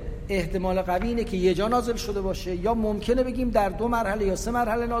سوره احتمال قوی اینه که یه جا نازل شده باشه، یا ممکنه بگیم در 2 مرحله یا 3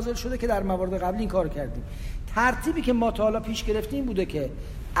 مرحله نازل شده که در موارد قبلی این کار کردیم. ترتیبی که ما تا حالا پیش گرفتیم بوده که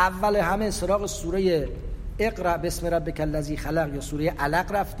اول همه سراغ سوره اقرأ بسم ربک الذی خلق یا سوره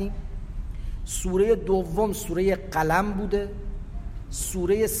علق رفتیم، سوره دوم سوره قلم بوده،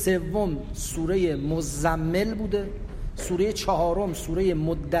 سوره سوم سوره مزمل بوده، سوره چهارم سوره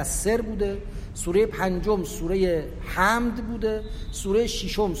مدثر بوده، سوره پنجم سوره حمد بوده، سوره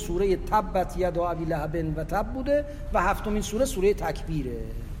ششم سوره تبت یدا ابی لهب و تب بوده و هفتمین سوره تکویره.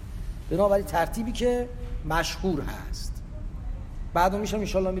 بنابراین ترتیبی که مشهور هست. بعد میشم ان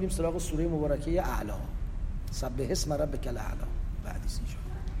شاء الله میریم سراغ سوره مبارکه اعلی، سبح اسم ربک الاعلی. بعدیش ان شاء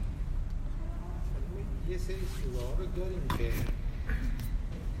الله یه سری سوره ها رو داریم که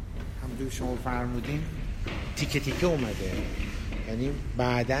همونجوری شما فرمودین تیکه تیکه اومده، یعنی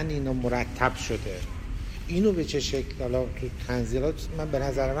بعداً اینا مرتب شده. اینو به چه شکل حالا تو تنزیلات من به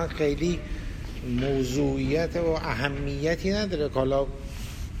نظر من خیلی موضوعیت و اهمیتی نداره که حالا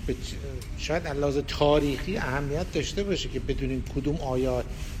شاید علاوه تاریخی اهمیت داشته باشه که بدونیم کدوم آیات،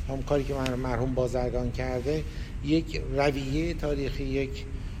 هم کاری که مرحوم بازرگان کرده یک رویه تاریخی، یک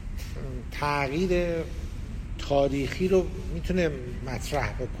تغییر تاریخی رو میتونه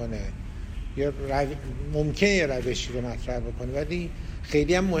مطرح بکنه یا ممکنه یه روشی رو مطرح بکنه، ولی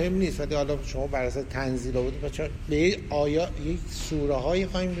خیلی هم مهم نیست. ولی حالا شما بر اساس تنزیل آورید به یک سوره هایی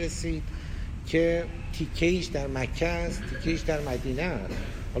خواهیم رسید که تیکه‌ایش در مکه است، تیکه‌ایش در مدینه است.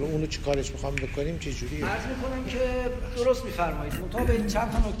 حالا اونو چی کارش میخوام بکنیم، چه جوریه؟ عرض میکنم که درست میفرمایید. مطابق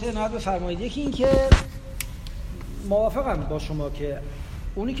چند تا نکته عنایت بفرمایید. یکی این که موافقم با شما که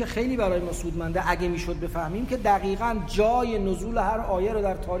اونی که خیلی برای ما سودمنده اگه میشد بفهمیم که دقیقاً جای نزول هر آیه رو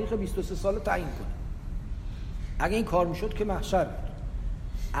در تاریخ 23 ساله تعیین کنیم. اگه این کار میشد که محشر بود.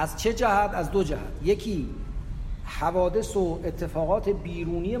 از چه جهت؟ از 2 جهت. یکی حوادث و اتفاقات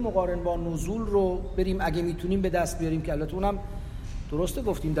بیرونی مقارن با نزول رو بریم اگه میتونیم به دست بیاریم، که البته اونم درسته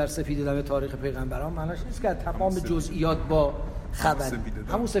گفتیم در سفید دم تاریخ پیغمبران معناش نیست که تمام جزئیات با خبر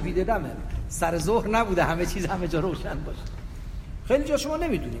همون سفید دمه سر ظهر نبوده همه چیز همه جا روشن باشه. خیلی جا شما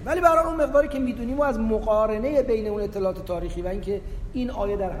نمیدونیم، ولی برای اون مقداری که میدونیم و از مقارنه بین اون اطلاعات تاریخی و اینکه این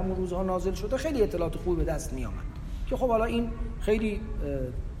آیه در همون روزها نازل شده خیلی اطلاعات خوبی به دست میامد که خب حالا این خیلی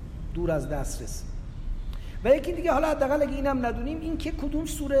دور از دسترس. و یکی دیگه حالا حداقل اگه اینم ندونیم این که کدوم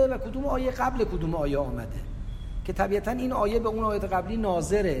سوره و کدوم آیه قبل کدوم آیه آمده. که طبیعتاً این آیه به اون آیات قبلی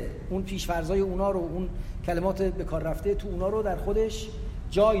ناظره، اون پیش‌فرضای اونا رو، اون کلمات به کار رفته تو اونا رو در خودش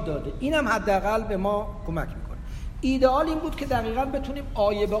جای داده. اینم حداقل به ما کمک میکنه. ایدئال این بود که دقیقاً بتونیم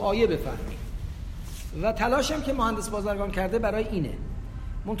آیه به آیه بفهمیم و تلاشم که مهندس بازرگان کرده برای اینه.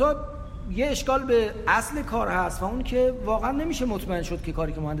 منتها یه اشکال به اصل کار هست و اون که واقعا نمیشه مطمئن شد که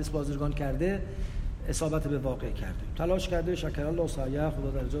کاری که مهندس بازرگان کرده اصابت به واقع کرده. تلاش کرده، شکر الله سعیه، خدا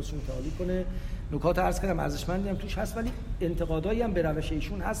درجاتشون رو عالی کنه. نکات عرض کردم ارزشمندی هم توش هست، ولی انتقادایی هم به روش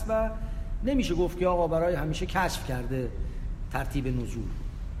ایشون هست و نمیشه گفت که آقا برای همیشه کشف کرده ترتیب نزول.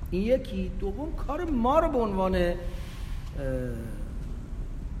 این یکی. دوم، کار ما رو به عنوان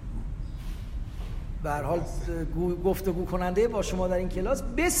به هر حال گفتگو کننده با شما در این کلاس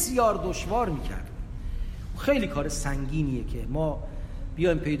بسیار دشوار میکرد. خیلی کار سنگینیه که ما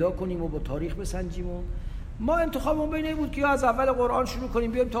بیایم پیدا کنیم و با تاریخ بسنجیم و ما انتخابمون بین این بود که یا از اول قرآن شروع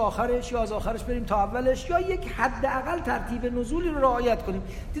کنیم بیایم تا آخرش، یا از آخرش بریم تا اولش، یا یک حداقل ترتیب نزولی رو رعایت کنیم.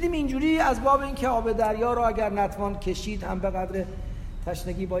 دیدیم اینجوری از باب اینکه آب دریا رو اگر نتوان کشید هم به قدر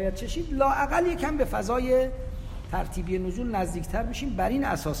تشنگی باید چشید، لااقل یکم به فضای ترتیبی نزول نزدیکتر میشیم. بر این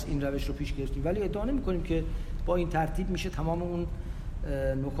اساس این روش رو پیش گرفتیم، ولی ادعا نمی‌کنیم که با این ترتیب میشه تمام اون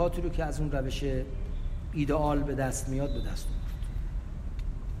نکاتی رو که از اون روش ایدئال به دست میاد به دست آورد.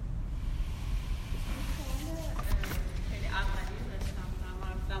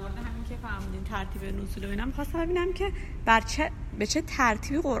 در مورد همین که فهمیدین ترتیب نزول و اینا می‌خواستم ببینم که به چه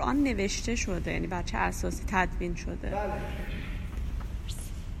ترتیبی قرآن نوشته شده، یعنی بر چه اساسی تدوین شده. بله.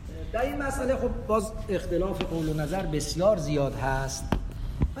 در این مسئله خب باز اختلاف قول و نظر بسیار زیاد هست،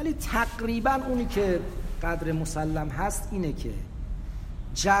 ولی تقریبا اونی که قدر مسلم هست اینه که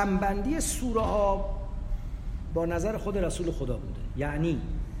جمع‌بندی سوره ها با نظر خود رسول خدا بوده. یعنی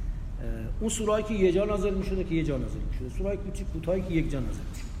اون سوره‌ای که یه جا نازل می‌شده که یه جا نازل می‌شده، سوره‌های کوتاهی که یک جا نازل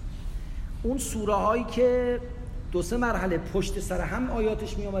می‌شده، اون سوره‌هایی که 2-3 مرحله پشت سر هم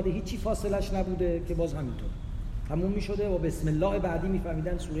آیاتش می‌آمده، هیچی فاصلش نبوده که باز همینطور تموم می‌شده و بسم الله بعدی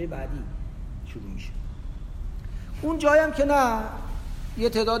می‌فهمیدن سوره بعدی شروع میشه. اون جایم که نه، یه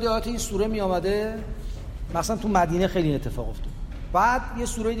تعدادی آیات این سوره می‌آمده، مثلا تو مدینه خیلی این اتفاق افتاد، بعد یه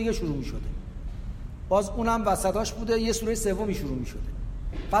سوره دیگه شروع می‌شده، باز اونم وسطاش بوده، یه سوره سومی شروع می‌شده،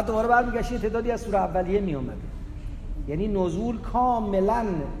 بعد دوباره برمیگشت یه تعدادی از سوره اولیه می‌آمده. یعنی نزول کاملا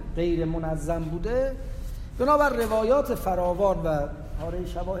غیر منظم بوده. بنابر روایات فراوان و پاره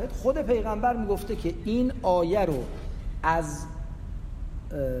شواهد خود پیغمبر میگفته که این آیه رو از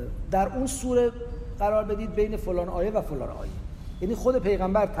در اون سوره قرار بدید بین فلان آیه و فلان آیه. یعنی خود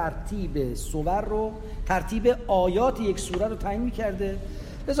پیغمبر ترتیب سور رو، ترتیب آیات یک سوره رو تعیین می‌کرده.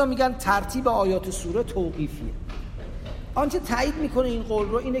 لذا میگن ترتیب آیات سوره توقیفیه. آنچه تایید میکنه این قول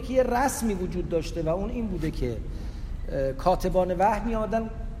رو اینه که یه رسمی وجود داشته و اون این بوده که کاتبان وحی میآمدن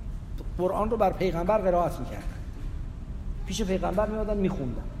قرآن رو بر پیغمبر قرائت میکردن، پیش پیغمبر میآمدن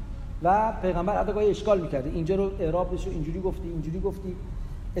میخوندن و پیغمبر اداگاهی اشکال میکرده، اینجا رو اعراب بشه، اینجوری گفتی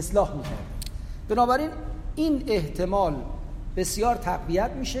اصلاح میکرده. بنابراین این احتمال بسیار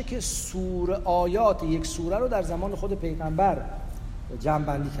تقویت میشه که آیات یک سوره رو در زمان خود پیغمبر جمع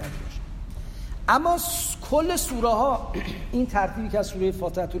بندی کرده باشه. اما کل سوره ها این ترتیبی که از سوره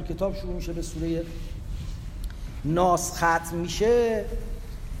فاتحه کتاب شروع میشه به سوره ناس ختم میشه،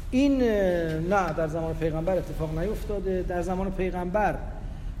 این نه در زمان پیغمبر اتفاق نیفتاده. در زمان پیغمبر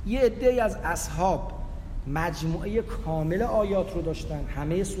یه عده‌ای از اصحاب مجموعه کامل آیات رو داشتن،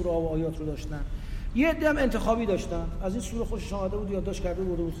 همه سوره ها و آیات رو داشتن. یه عده هم انتخابی داشتن، از این سوره خوشش آمده بود یادداشت کرده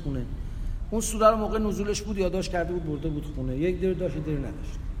برده بود خونه، اون سوره رو موقع نزولش بود یادداشت کرده بود برده بود خونه، یک در داشت در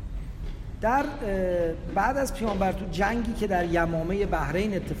نداشت. در بعد از پیامبر تو جنگی که در یمامه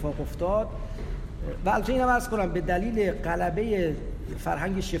بحرین اتفاق افتاد و البته اینم عرض کنم به دلیل غلبه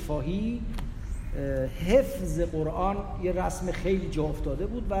فرهنگ شفاهی حفظ قرآن یه رسم خیلی جا افتاده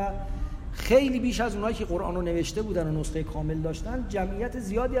بود و خیلی بیش از اونایی که قرآن رو نوشته بودن و نسخه کامل داشتن، جمعیت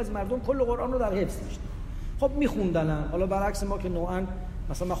زیادی از مردم کل قرآن رو در حفظ داشتن. خب میخوندن. حالا برعکس ما که نوعاً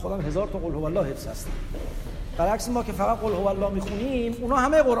مثلا من خودم 1000 تا قل هو الله حفظ هستم، برعکس ما که فقط قل هو الله میخونیم، اونا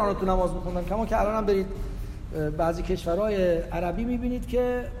همه قرآن رو تو نماز میخوندن. کما که الان هم برید بعضی کشورهای عربی میبینید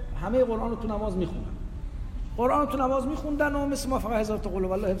که همه قرآن رو تو نماز میخونن، قرآن رو تو نماز میخوندن و مثل ما فقط 1000 تا قل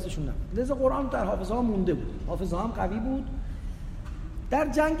هو الله حفظشون نبود. لذا قرآن در حافظه ها مونده بود، حافظه هم قوی بود. در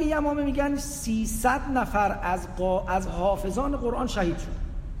جنگ یمامه میگن 300 نفر از حافظان قرآن شهید شد.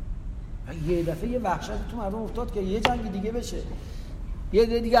 یه دفعه یه وحشت تو مردم افتاد که یه جنگ دیگه بشه، یه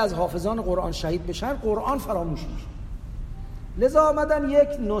دیگه از حافظان قرآن شهید بشن، قرآن فراموش میشه. لذا آمدن یک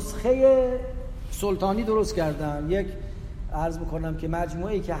نسخه سلطانی درست کردن، یک عرض میکنم که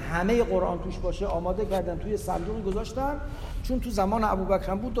مجموعه‌ای که همه قرآن توش باشه آماده کردن، توی صندوقی گذاشتن، چون تو زمان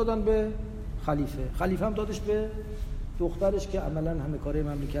ابوبکر بود دادن به خلیفه هم دادش به دخترش که عملاً همه کاره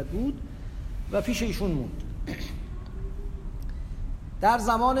مملکت بود و پیش ایشون موند. در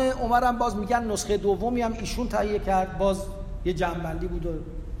زمان عمر هم باز میگن نسخه دومی هم ایشون تهیه کرد، باز یه جمع‌بندی بود و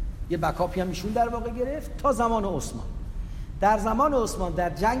یه بکاپی هم ایشون در واقع گرفت تا زمان عثمان. در زمان عثمان در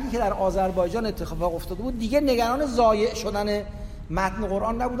جنگی که در آذربایجان اتفاق افتاده بود دیگه نگران ضایع شدن متن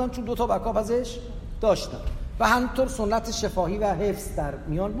قرآن نبودن، چون 2 تا بکاپ ازش داشتن و همینطور سنت شفاهی و حفظ در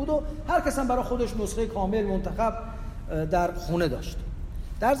میان بود و هر کس هم برای خودش نسخه کامل منتخب در خونه داشت.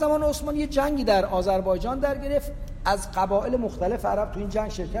 در زمان عثمان یه جنگی در آذربایجان در گرفت، از قبایل مختلف عرب تو این جنگ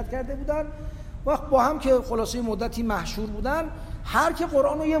شرکت کرده بودن. وقت با هم که خلاصه مدتی محشور بودن، هر که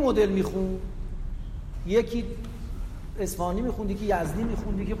قرآن رو یه مدل میخوند، یکی اصفهانی میخوند، یکی یزدی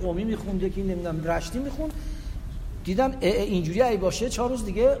میخوند، یکی قمی میخوند، یکی نمیدونم رشتی میخوند، دیدن اینجوری ای باشه 4 روز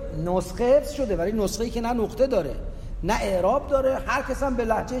دیگه نسخه حفظ شده، ولی نسخه‌ای که نه نقطه داره نه اعراب داره، هر کس هم به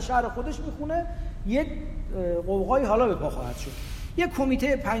لهجه شهر خودش میخونه، یک قوقای حالا به پا خواهد شد. یک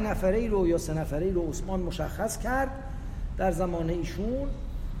کمیته 5 نفره‌ای رو یا 3 نفره‌ای رو عثمان مشخص کرد در زمان ایشون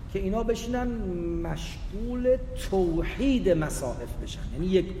که اینا بشینن مشغول توحید مصاحف بشن، یعنی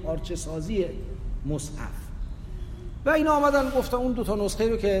یک پارچه سازی مصحف. و اینا آمدن گفتن اون 2 تا نسخه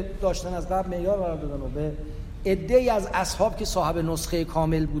رو که داشتن از قبل معیار قرار دادن و به عده‌ای از اصحاب که صاحب نسخه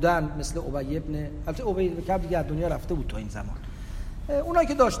کامل بودن، مثل ابی ابن، البته ابی بن کعب دیگه از دنیا رفته بود تا این زمان، اونایی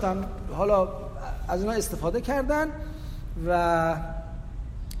که داشتن حالا از اینا استفاده کردن و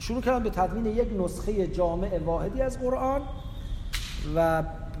شروع کردن به تدوین یک نسخه جامع واحدی از قرآن و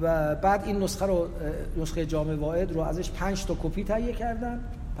بعد این نسخه جامع واحد رو ازش 5 تا کپی تهیه کردن،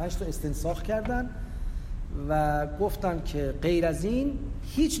 5 تا استنساخ کردن و گفتن که غیر از این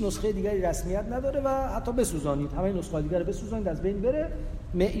هیچ نسخه دیگری رسمیت نداره و حتی بسوزانید، همه نسخه دیگر رو بسوزانید از بین بره.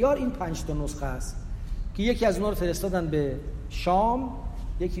 معیار این 5 تا نسخه است که یکی از اونها رو فرستادن به شام،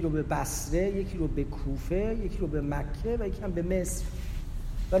 یکی رو به بصره، یکی رو به کوفه، یکی رو به مکه و یکی هم به مصر.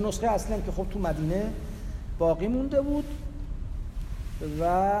 و نسخه اصلی هم که خب تو مدینه باقی مونده بود. و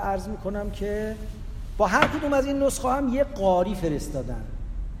عرض میکنم که با هر کدوم از این نسخه هم یه قاری فرستادن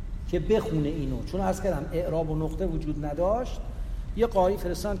که بخونه اینو، چون عرض کردم اعراب و نقطه وجود نداشت، یه قاری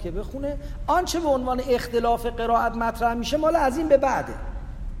فرستادن که بخونه. آنچه به عنوان اختلاف قرائت مطرح میشه مال از این به بعده.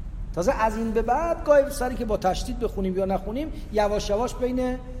 تازه از این به بعد گاهی سری که با تشدید بخونیم یا نخونیم یواش یواش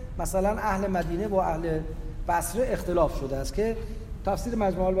بین مثلا اهل مدینه و اهل بصره اختلاف شده است که تفسیر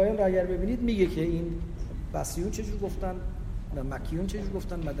مجموع البیان رو اگر ببینید میگه که این بصریون چجور گفتن، مکیون چجور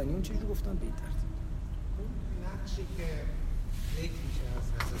گفتن، مدنیون چجور گفتن، به این ترتیب. نقشی که لیک میشه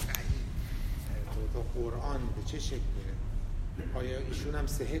از حضرت علی تو قرآن به چه شکله؟ آیا ایشون هم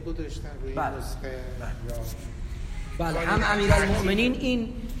صحه گذاشتن روی این نسخه؟ بله، هم امیرالمؤمنین این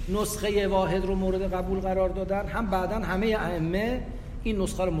نسخه واحد رو مورد قبول قرار دادن، هم بعداً همه ائمه این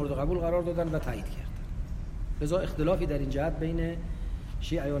نسخه رو مورد قبول قرار دادن و تایید کردن. لذا اختلافی در این جهت بین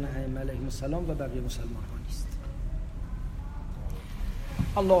شیعیان ائمه علیهم السلام و بقیه مسلمان ها نیست.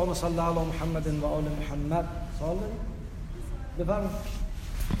 اللهم صل علی محمد و آل محمد. صلی بفرمایید.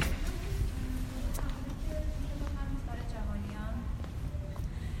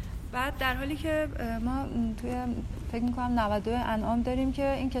 بعد در حالی که ما توی فکر می‌کنم 92 انعام داریم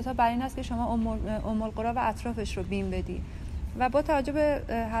که این کتاب برای این است که شما ام القری و اطرافش رو بین بدی و با توجه به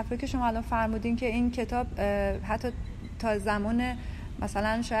حرفی که شما الان فرمودین که این کتاب حتی تا زمان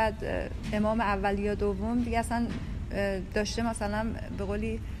مثلا شاید امام اول یا دوم دیگه اصلا داشته مثلا به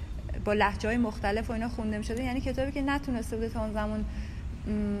قولی با لهجه‌های مختلف و اینا خونده می‌شده، یعنی کتابی که نتونسته بوده تا اون زمان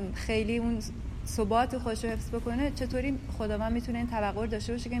خیلی اون ثبات خودش رو حفظ بکنه، چطوری خداوند میتونه این توقع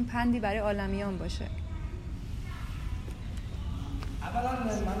داشته باشه که این پندی برای عالمیان باشه؟ اولا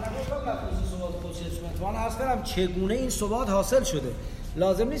من نگفتم لفظ ثبات خودش حفظ، من عرض کردم چگونه این ثبات حاصل شده.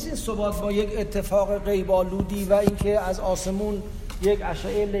 لازم نیست این ثبات با یک اتفاق غیب‌آلودی و اینکه از آسمون یک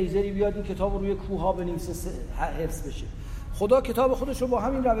اشعه لیزری بیاد این کتاب رو روی کوه‌ها بنویسه حفظ بشه. خدا کتاب خودش رو با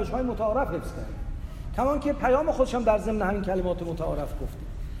همین روش‌های متعارف حفظ کرده، کمان که پیام خودش هم در ضمن همین کلمات متعارف گفته.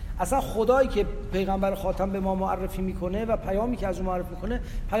 اصلا خدایی که پیغمبر خاتم به ما معرفی میکنه و پیامی که از اون معرفی میکنه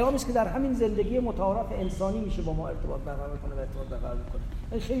پیامی است که در همین زندگی متعارف انسانی میشه با ما ارتباط برقرار کنه و ارتباط برقرار کنه.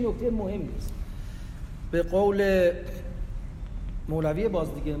 این خیلی نکته مهمی است. به قول مولوی باز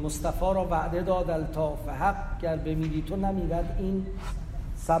دیگه، مصطفی را وعده داد الطاف حق، گر بمیری تو نمیرد این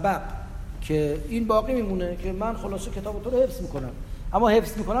سبب، که این باقی میمونه که من خلاصه کتاب تو رو حفظ میکنم. اما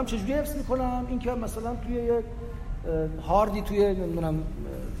حفظ میکنم چجوری حفظ میکنم؟ این که مثلا توی یک هاردی توی نمیدونم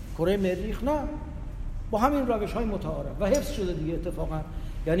کره مریخ، نه، با همین روش‌های متعارف و حفظ شده دیگه اتفاقا.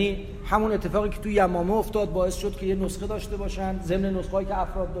 یعنی همون اتفاقی که توی یمامه افتاد باعث شد که یه نسخه داشته باشن ضمن نسخه‌ای که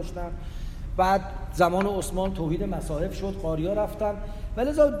افراد داشتن. بعد زمان عثمان توحید مصاحف شد، قاری‌ها رفتن،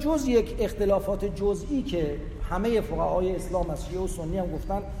 ولذا جز یک اختلافات جزئی که همه فقهای اسلام از شیعه و سنی هم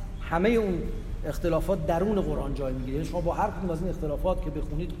گفتن همه اون اختلافات درون قرآن جای میگیره، یعنی شما با هر کدوم از این اختلافات که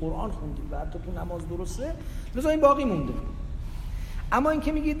بخونید قرآن خوندید و حتی تو نماز درسته، لذا این باقی مونده. اما این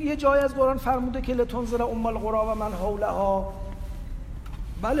که میگید یه جای از قرآن فرموده که لتنذر ام القری و من حولها،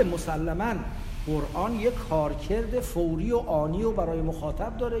 بله مسلماً قرآن یک کارکرد فوری و آنی و برای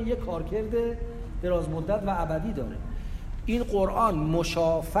مخاطب داره، یک کارکرد دراز مدت و ابدی داره. این قرآن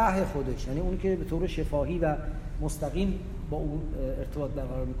مشافه خودش، یعنی اون که به طور شفاهی و مستقیم با اون ارتباط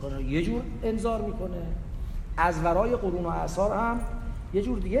برقرار میکنه یه جور انذار میکنه، از ورای قرون و اعصار هم یه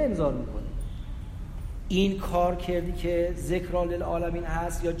جور دیگه انذار میکنه. این کار کردی که ذکر للعالمین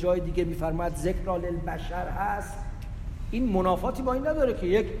هست یا جای دیگه میفرماید ذکر للبشر هست، این منافاتی با این نداره که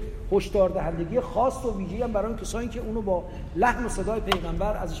یک هشدار دهندگی خاص و ویژه‌ای هم برای کسایی که اونو با لحن و صدای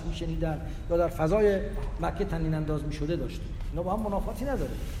پیغمبر ازش میشنیدن یا در فضای مکه طنین انداز میشده داشته. اینا با هم منافاتی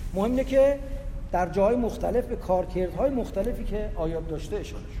نداره. مهم اینه که در جای مختلف به کارکردهای مختلفی که آیات داشته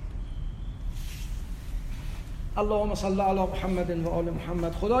اشاره شد. اللهم صل علی محمد و آل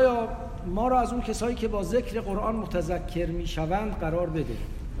محمد. خدایا ما را از اون کسایی که با ذکر قرآن متذکر میشوند قرار بده.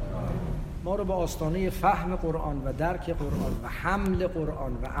 ما رو به آستانه فهم قرآن و درک قرآن و حمل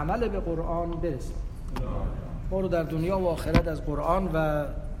قرآن و عمل به قرآن برسون. ما رو در دنیا و آخرت از قرآن و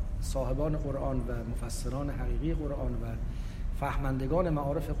صاحبان قرآن و مفسران حقیقی قرآن و فهمندگان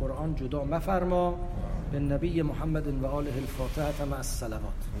معارف قرآن جدا مفرما. به نبی محمد و آله الفاتحه مع الصلوات.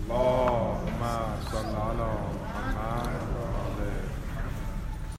 اللهم